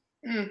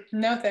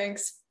 no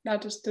thanks.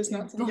 That just does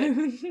not seem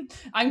good.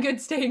 I'm good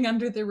staying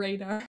under the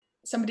radar.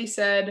 Somebody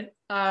said,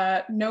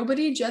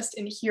 nobody just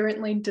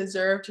inherently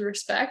deserves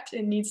respect.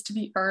 It needs to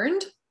be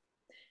earned.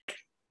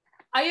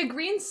 I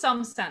agree in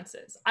some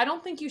senses. I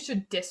don't think you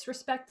should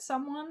disrespect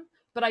someone,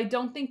 but I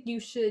don't think you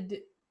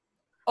should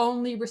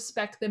only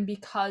respect them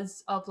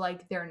because of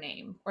like their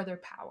name or their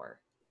power.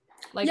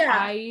 Like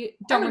I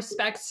don't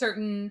respect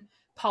certain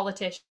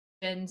politicians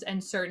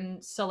and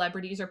certain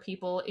celebrities or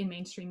people in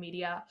mainstream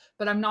media,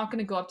 but I'm not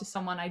going to go up to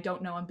someone I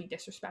don't know and be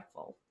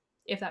disrespectful,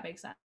 if that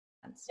makes sense.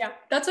 Yeah,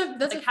 that's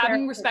like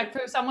having respect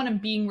for someone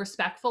and being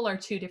respectful are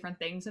two different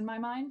things in my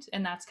mind,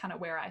 and that's kind of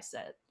where I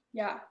sit.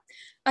 Yeah,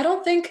 I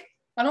don't think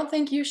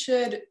you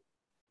should.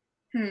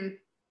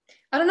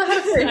 I don't know how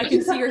to phrase. I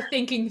can see your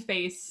thinking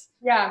face.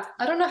 Yeah,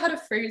 I don't know how to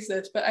phrase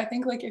this, but I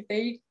think like if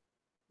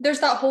there's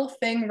that whole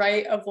thing,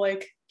 right, of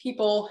like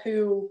people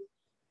who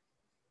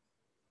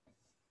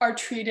are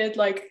treated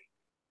like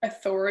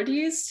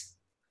authorities.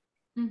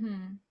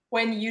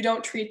 When you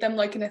don't treat them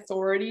like an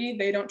authority,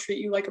 they don't treat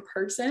you like a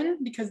person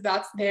because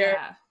that's their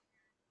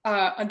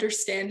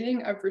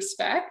understanding of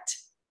respect.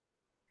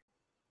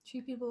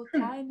 Treat people with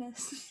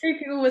kindness. Treat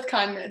people with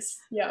kindness.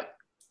 Yep.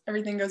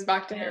 Everything goes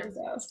back to Harry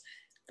Styles.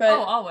 But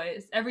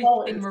always.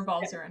 Everything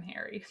revolves around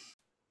Harry.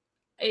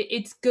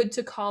 It's good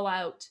to call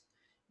out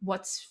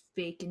what's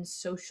fake in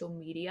social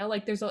media.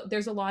 Like there's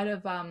a lot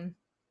of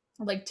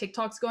like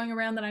TikToks going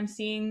around that I'm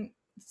seeing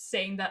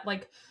saying that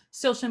like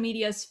social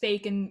media is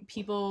fake and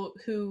people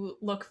who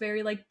look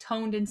very like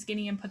toned and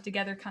skinny and put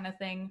together kind of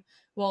thing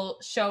will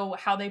show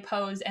how they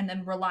pose and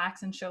then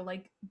relax and show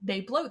like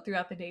they bloat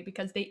throughout the day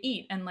because they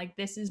eat and like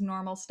this is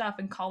normal stuff,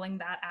 and calling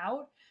that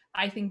out,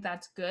 I think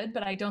that's good.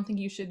 But I don't think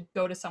you should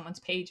go to someone's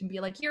page and be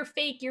like, you're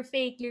fake,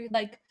 you're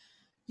like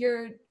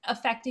you're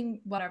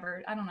affecting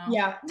whatever. I don't know.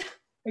 Yeah,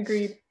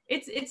 agreed.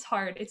 It's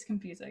hard, it's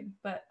confusing,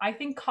 but I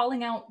think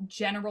calling out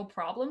general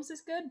problems is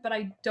good, but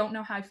I don't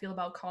know how I feel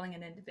about calling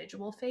an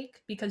individual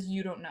fake because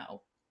you don't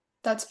know.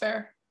 That's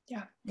fair.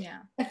 Yeah.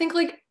 I think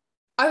like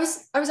I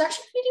was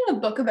actually reading a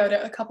book about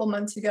it a couple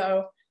months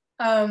ago.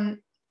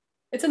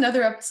 It's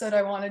another episode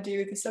I want to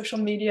do, the social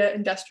media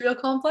industrial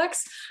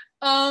complex.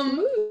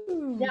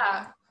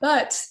 Yeah,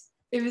 but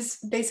it was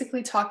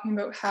basically talking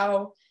about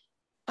how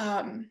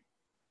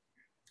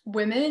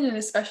women and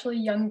especially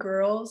young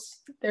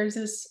girls, there's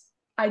this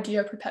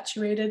idea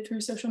perpetuated through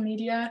social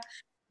media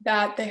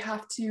that they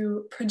have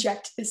to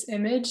project this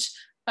image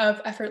of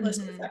effortless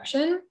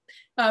perfection,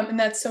 and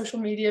that social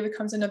media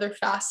becomes another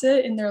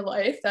facet in their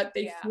life that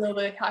they feel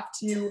they have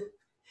to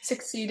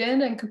succeed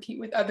in and compete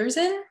with others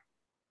in,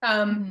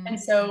 and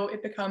so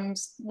it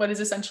becomes what is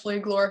essentially a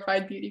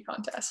glorified beauty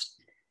contest.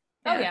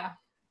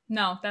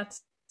 No,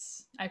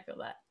 I feel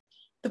that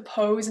the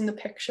pose in the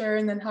picture,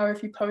 and then how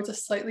if you pose a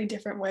slightly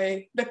different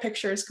way, the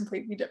picture is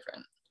completely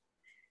different.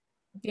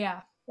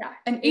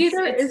 And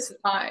either is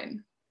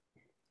fine.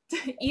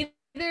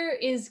 Either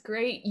is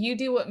great. You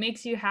do what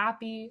makes you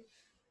happy.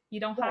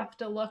 You don't have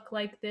to look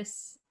like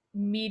this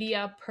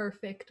media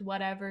perfect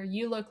whatever.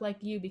 You look like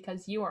you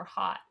because you are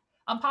hot.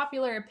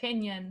 Unpopular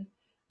opinion,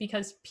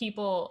 because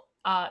people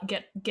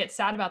get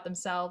sad about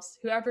themselves.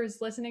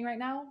 Whoever's listening right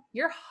now,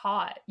 you're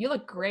hot. You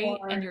look great,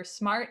 and you're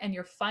smart, and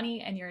you're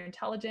funny, and you're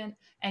intelligent,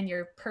 and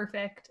you're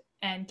perfect,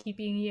 and keep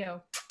being you.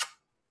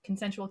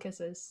 Consensual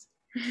kisses.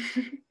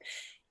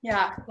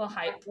 Yeah. A little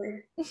hype.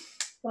 Exactly. A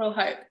little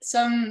hype. Is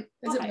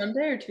it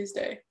Monday or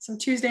Tuesday? Some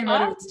Tuesday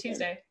motivation. Oh, it's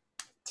Tuesday.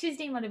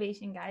 Tuesday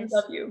motivation, guys. I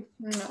love you.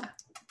 Mwah.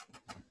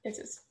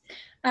 Kisses.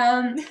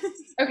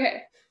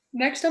 Okay.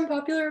 Next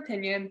unpopular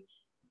opinion.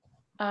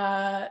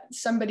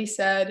 Somebody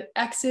said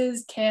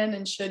exes can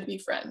and should be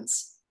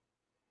friends.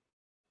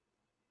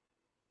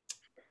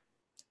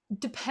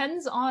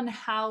 Depends on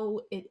how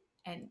it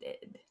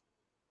ended,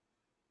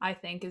 I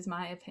think, is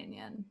my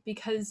opinion.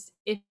 Because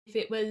if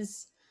it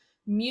was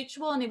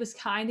mutual and it was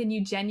kind and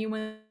you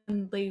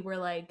genuinely were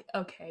like,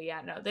 okay,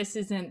 yeah, no, this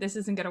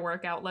isn't gonna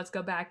work out, let's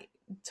go back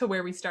to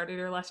where we started,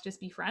 or let's just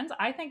be friends,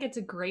 I think it's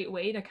a great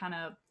way to kind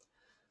of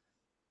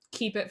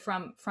keep it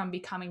from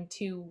becoming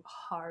too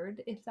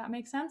hard, if that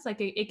makes sense. Like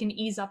it can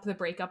ease up the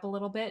breakup a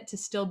little bit to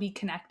still be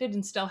connected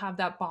and still have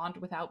that bond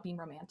without being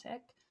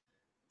romantic.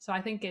 So I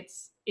think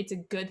it's a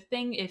good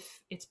thing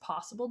if it's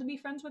possible to be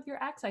friends with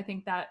your ex. I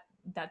think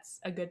that's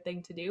a good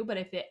thing to do. But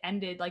if it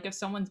ended, like if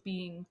someone's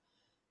being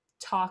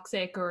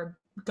toxic or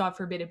God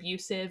forbid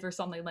abusive or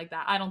something like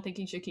that, I don't think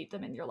you should keep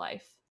them in your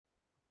life.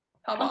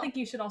 I don't think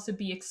you should also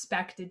be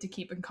expected to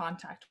keep in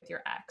contact with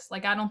your ex.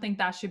 Like, I don't think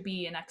that should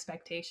be an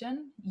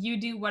expectation. You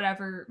do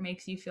whatever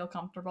makes you feel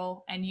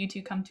comfortable, and you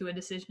two come to a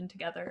decision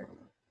together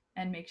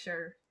and make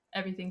sure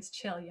everything's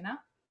chill, you know?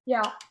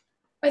 Yeah.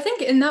 I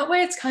think in that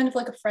way, it's kind of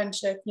like a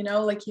friendship, you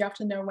know? Like, you have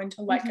to know when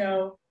to let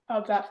go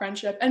of that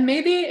friendship. And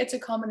maybe it's a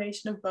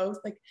combination of both.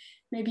 Like,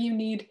 maybe you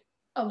need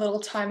a little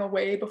time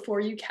away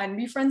before you can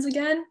be friends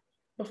again,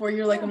 before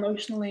you're, like,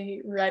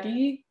 emotionally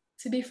ready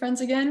to be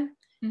friends again.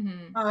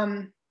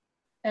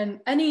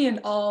 And any and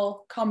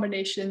all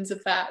combinations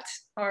of that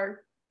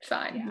are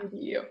fine. Yeah.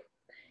 Maybe you.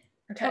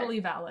 Okay. Totally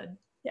valid.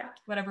 Yeah.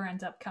 Whatever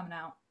ends up coming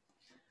out.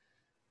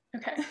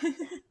 Okay.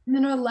 And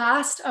then our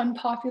last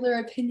unpopular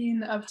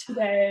opinion of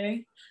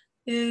today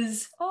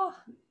is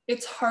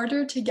it's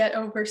harder to get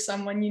over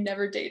someone you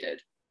never dated.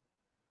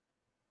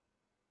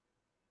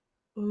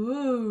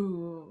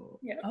 Ooh.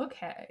 Yeah.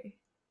 Okay.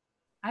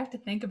 I have to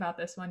think about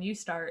this one. You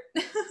start.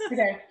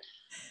 Okay.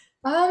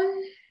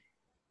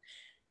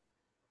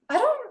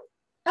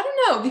 I don't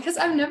know, because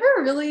I've never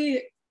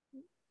really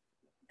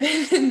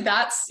been in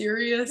that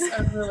serious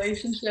of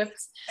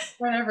relationships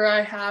whenever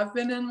I have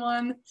been in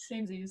one.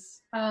 Samesies.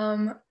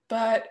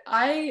 But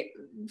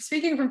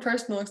speaking from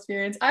personal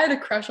experience, I had a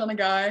crush on a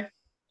guy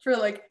for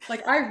like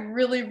I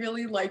really,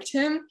 really liked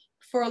him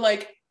for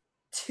like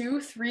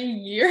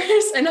 2-3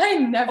 years, and I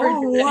never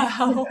did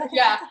wow.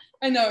 Yeah,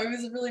 I know, it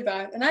was really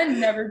bad, and I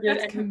never did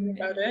anything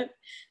about it.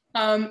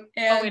 And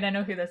oh wait, I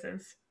know who this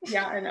is.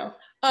 Yeah, I know.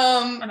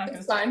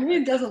 It's fine.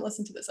 He doesn't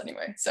listen to this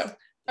anyway, so.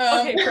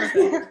 Okay,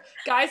 perfect.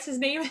 Guys, his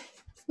name.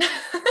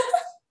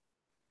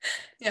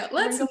 Yeah,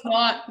 let's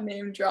not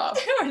name drop.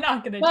 We're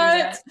not gonna do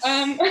that.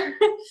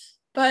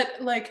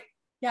 But like,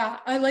 yeah,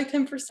 I liked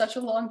him for such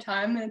a long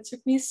time, and it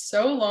took me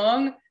so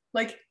long,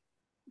 like,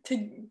 to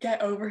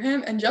get over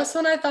him. And just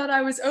when I thought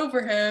I was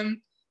over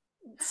him,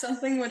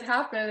 something would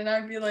happen, and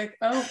I'd be like,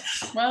 oh,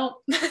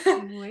 well,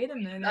 wait a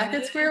minute, back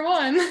at square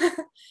one.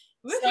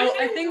 So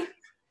I think,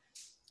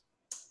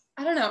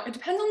 I don't know, it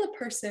depends on the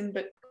person,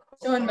 but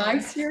so in my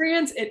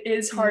experience, it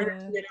is harder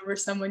to get over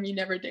someone you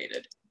never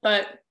dated.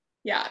 But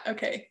yeah,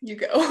 okay, you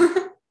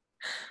go.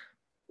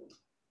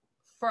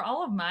 For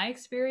all of my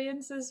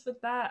experiences with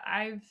that,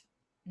 I've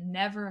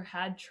never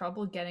had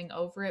trouble getting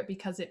over it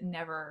because it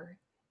never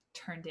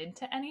turned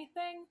into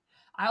anything.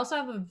 I also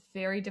have a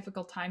very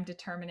difficult time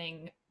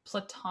determining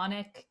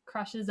platonic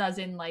crushes, as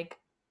in like,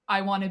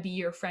 I want to be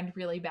your friend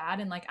really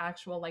bad, and like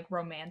actual like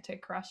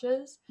romantic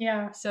crushes.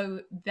 Yeah. So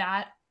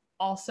that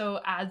also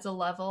adds a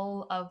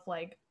level of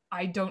like,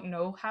 I don't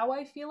know how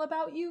I feel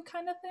about you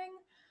kind of thing.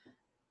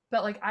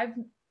 But like I've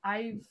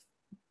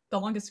the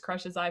longest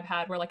crushes I've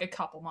had were like a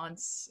couple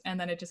months, and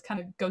then it just kind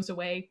of goes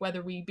away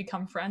whether we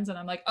become friends and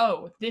I'm like,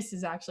 oh, this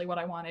is actually what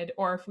I wanted,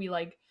 or if we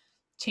like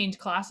change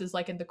classes,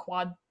 like in the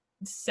quad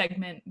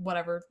segment,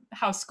 whatever,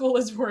 how school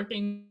is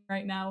working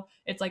right now,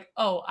 it's like,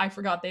 oh, I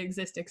forgot they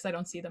existed because I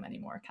don't see them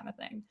anymore kind of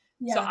thing.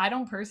 Yeah. So I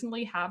don't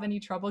personally have any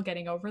trouble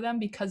getting over them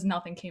because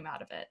nothing came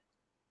out of it.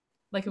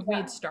 Like if we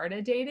had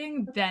started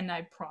dating, then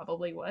I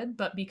probably would,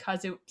 but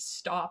because it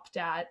stopped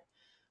at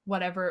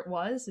whatever it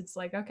was, it's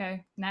like,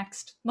 okay,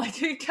 next. Like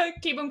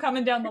keep them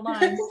coming down the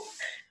line.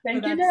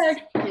 Thank you,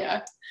 next.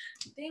 Yeah.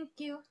 Thank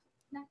you.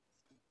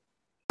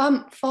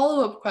 Next.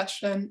 Follow-up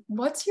question.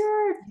 What's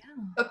your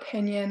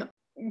opinion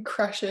on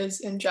crushes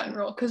in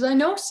general? Because I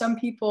know some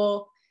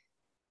people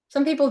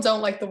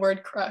don't like the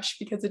word crush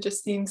because it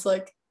just seems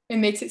like it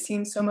makes it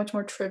seem so much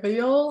more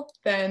trivial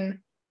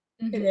than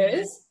it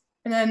is.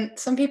 And then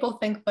some people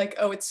think like,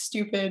 oh, it's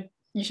stupid.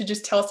 You should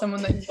just tell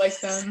someone that you like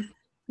them,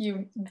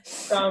 you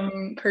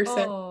dumb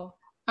person,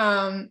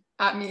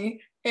 at me.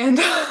 And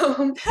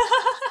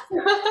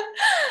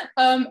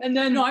and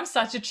then no, I'm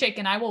such a chick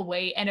and I will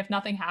wait. And if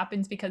nothing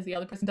happens because the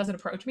other person doesn't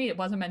approach me, it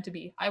wasn't meant to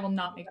be. I will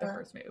not make the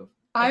first move.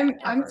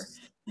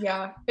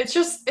 Yeah. It's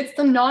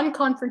the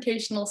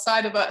non-confrontational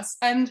side of us.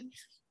 And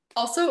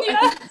also,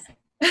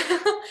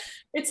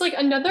 It's like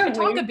another I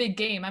talk way. a big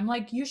game. I'm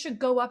like, you should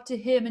go up to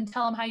him and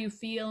tell him how you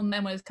feel. And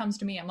then when it comes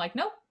to me, I'm like,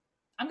 nope,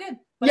 I'm good.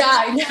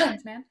 Whatever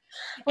happens, man.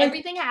 Like,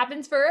 everything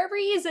happens for a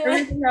reason.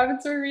 Everything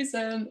happens for a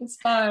reason. It's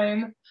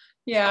fine.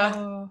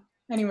 Yeah.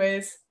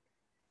 Anyways,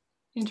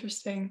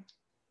 interesting.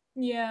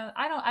 Yeah,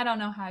 I don't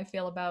know how I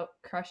feel about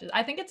crushes.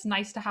 I think it's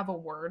nice to have a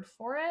word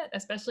for it,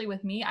 especially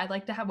with me. I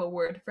like to have a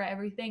word for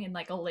everything and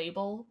like a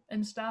label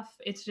and stuff.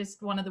 It's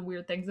just one of the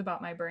weird things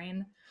about my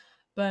brain.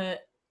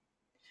 But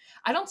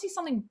I don't see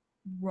something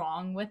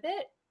wrong with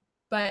it,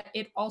 but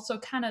it also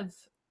kind of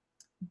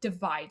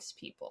divides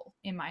people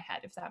in my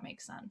head, if that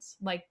makes sense.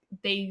 Like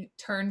they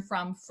turn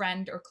from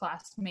friend or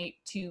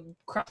classmate to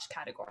crush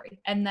category,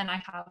 and then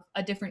I have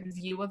a different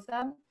view of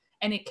them,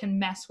 and it can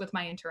mess with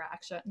my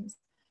interactions.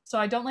 So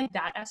I don't like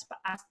that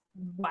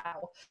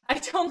I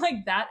don't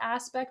like that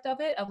aspect of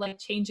it, of like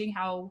changing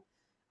how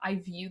I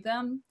view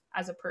them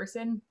as a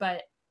person,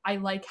 but I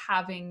like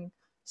having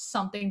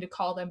something to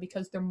call them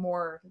because they're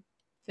more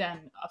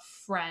than a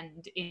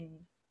friend in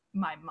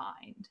my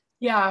mind.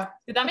 Yeah.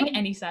 Did that make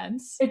any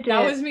sense? It did.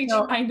 That was me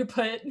trying to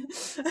put.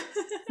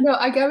 No,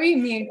 I get what you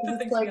mean.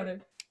 It's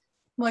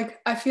like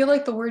I feel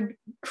like the word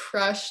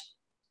crush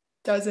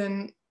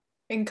doesn't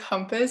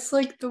encompass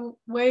like the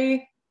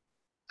way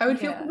I would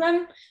feel for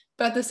them,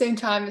 but at the same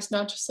time, it's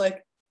not just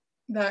like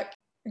that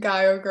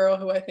guy or girl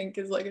who I think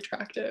is like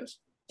attractive.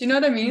 Do you know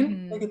what I mean?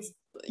 Mm-hmm. Like it's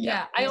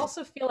I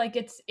also feel like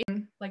it's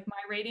like my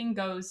rating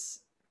goes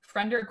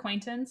friend or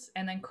acquaintance,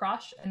 and then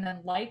crush, and then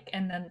like,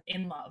 and then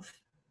in love.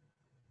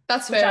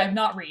 That's which fair. I've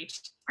not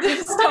reached.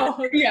 So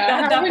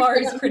that bar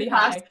is pretty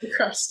high. The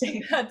crush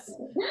stage.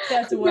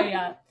 That's way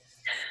up.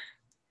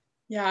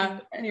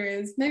 Yeah.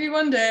 Anyways, maybe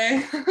one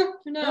day.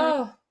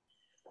 Oh,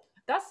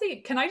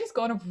 can I just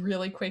go on a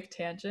really quick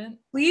tangent?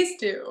 Please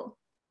do.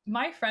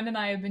 My friend and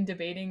I have been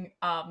debating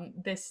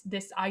this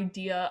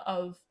idea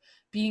of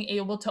being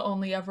able to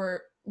only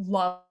ever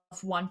love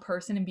one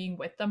person and being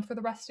with them for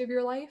the rest of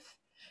your life.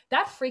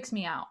 That freaks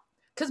me out.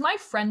 Because my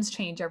friends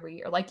change every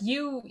year. Like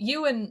you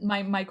and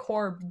my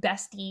core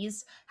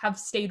besties have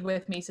stayed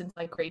with me since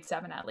like grade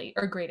 7 at least,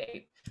 or grade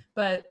 8.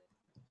 But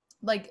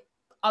like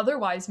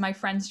otherwise, my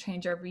friends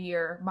change every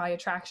year. My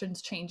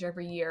attractions change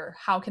every year.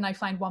 How can I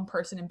find one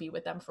person and be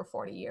with them for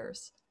 40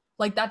 years?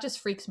 Like that just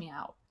freaks me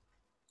out.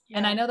 Yeah.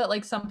 And I know that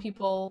like some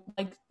people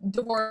like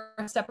divorce,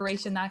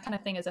 separation, that kind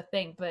of thing is a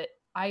thing. But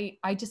I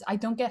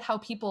don't get how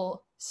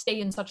people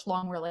stay in such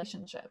long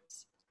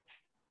relationships.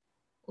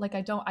 Like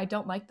I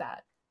don't like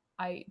that.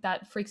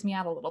 That freaks me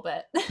out a little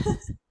bit.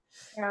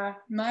 Yeah,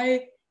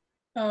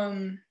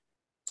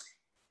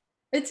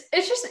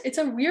 it's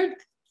a weird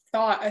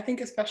thought. I think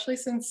especially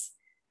since,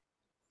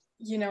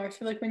 I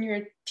feel like when you're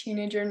a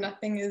teenager,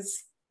 nothing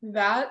is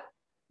that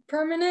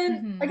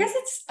permanent. Mm-hmm. I guess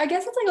it's like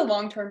a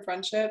long-term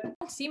friendship. I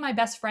don't see my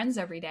best friends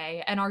every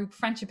day, and our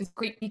friendship is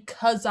great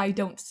because I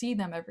don't see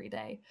them every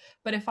day.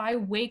 But if I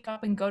wake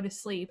up and go to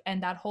sleep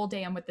and that whole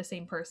day I'm with the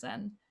same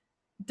person,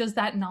 does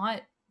that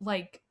not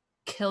like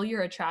kill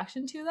your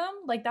attraction to them?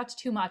 Like that's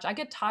too much. I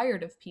get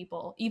tired of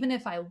people even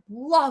if I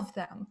love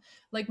them.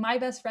 Like my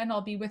best friend,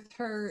 I'll be with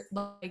her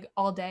like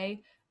all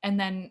day, and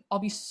then I'll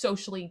be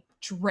socially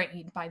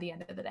drained by the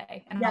end of the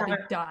day, and I'll be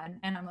done,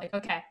 and I'm like,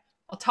 okay,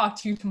 I'll talk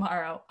to you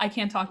tomorrow. I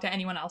can't talk to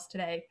anyone else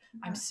today.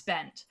 I'm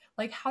spent.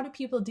 Like how do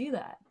people do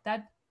that?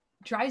 That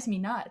drives me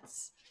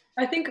nuts.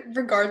 I think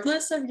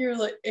regardless of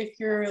if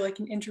you're like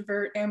an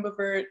introvert,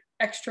 ambivert,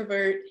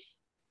 extrovert,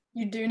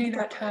 you do need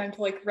that time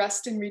to like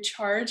rest and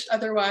recharge.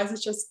 Otherwise,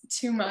 it's just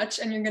too much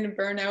and you're going to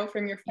burn out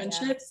from your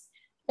friendships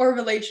or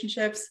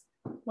relationships,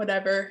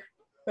 whatever.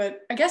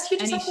 But I guess you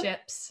just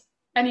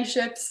any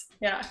ships.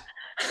 Yeah.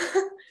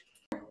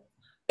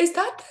 Is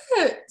that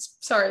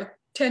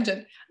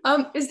tangent.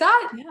 Is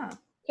that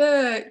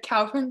the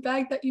cow print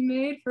bag that you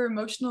made for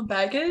emotional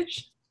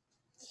baggage?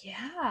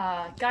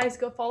 Yeah. Guys,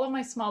 go follow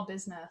my small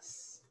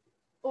business.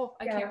 Oh,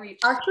 I can't reach.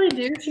 Actually,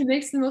 dude, she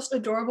makes the most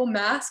adorable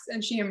masks,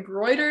 and she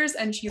embroiders,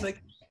 and she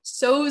like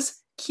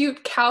sews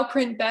cute cow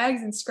print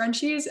bags and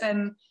scrunchies,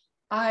 and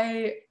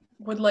I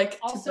would like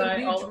also, to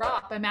buy all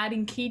drop. I'm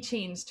adding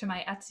keychains to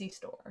my Etsy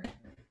store.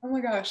 Oh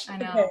my gosh. I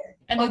know. Okay.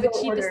 And they're the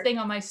cheapest thing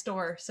on my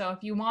store. So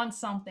if you want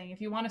something,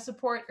 if you want to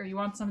support, or you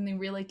want something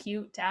really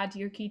cute to add to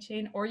your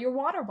keychain or your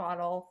water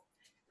bottle,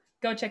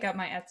 go check out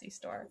my Etsy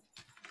store.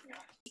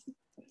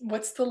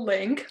 What's the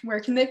link? Where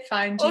can they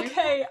find you?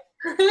 Okay.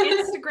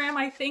 Instagram,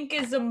 I think,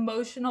 is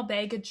Emotional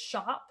Baggage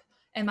Shop,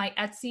 and my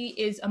Etsy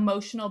is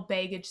Emotional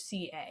Baggage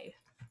CA.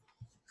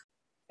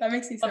 That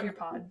makes me love your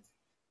pod.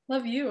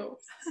 Love you.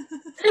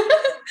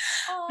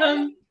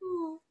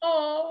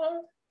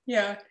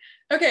 Yeah.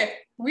 Okay.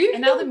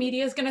 And now the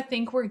media is gonna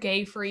think we're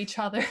gay for each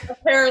other.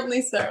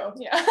 Apparently so.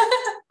 Yeah.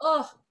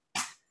 Oh.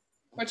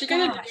 What you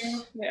gonna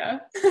do? Yeah.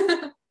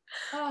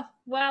 Oh,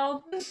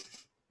 well.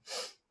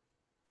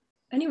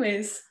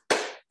 Anyways,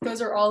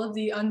 those are all of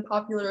the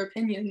unpopular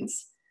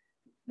opinions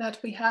that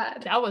we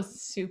had. That was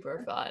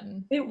super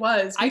fun. It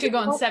was. I could go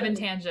on 7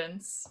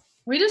 tangents.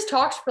 We just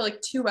talked for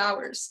like 2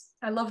 hours.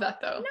 I love that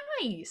though.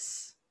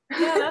 Nice.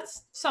 Yeah, that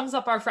sums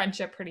up our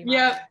friendship pretty much.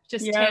 Yeah.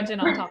 Just Yeah.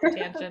 tangent on top of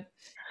tangent.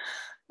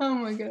 Oh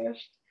my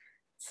gosh.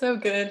 So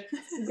good.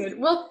 So good.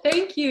 Well,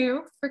 thank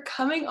you for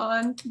coming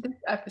on this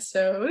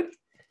episode.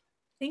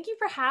 Thank you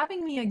for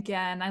having me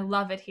again. I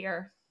love it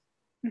here.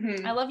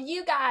 Mhm. I love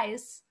you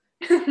guys.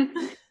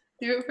 Do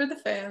it for the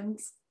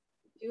fans.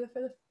 Do it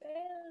for the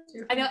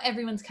fans. I know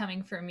everyone's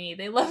coming for me.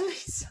 They love me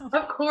so much.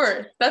 Of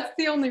course. That's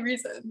the only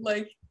reason.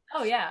 Like,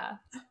 oh yeah.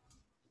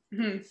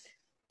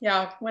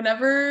 Yeah,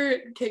 whenever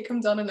Kate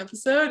comes on an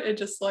episode, it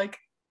just like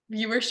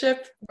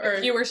viewership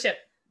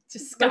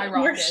just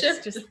skyrockets.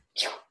 Just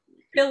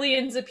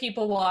billions of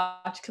people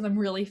watch because I'm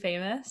really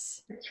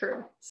famous. It's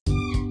true.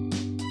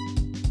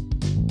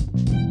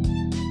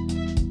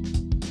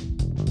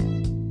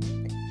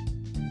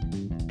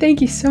 Thank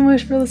you so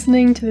much for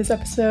listening to this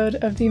episode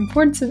of The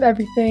Importance of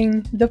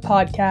Everything, the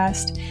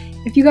podcast.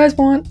 If you guys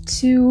want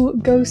to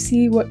go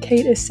see what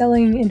Kate is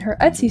selling in her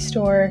Etsy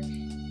store,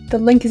 the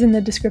link is in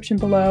the description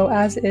below,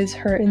 as is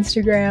her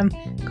Instagram.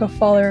 Go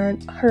follow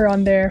her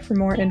on there for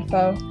more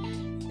info.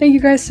 Thank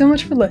you guys so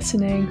much for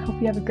listening. Hope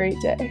you have a great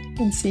day,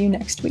 and see you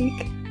next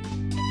week.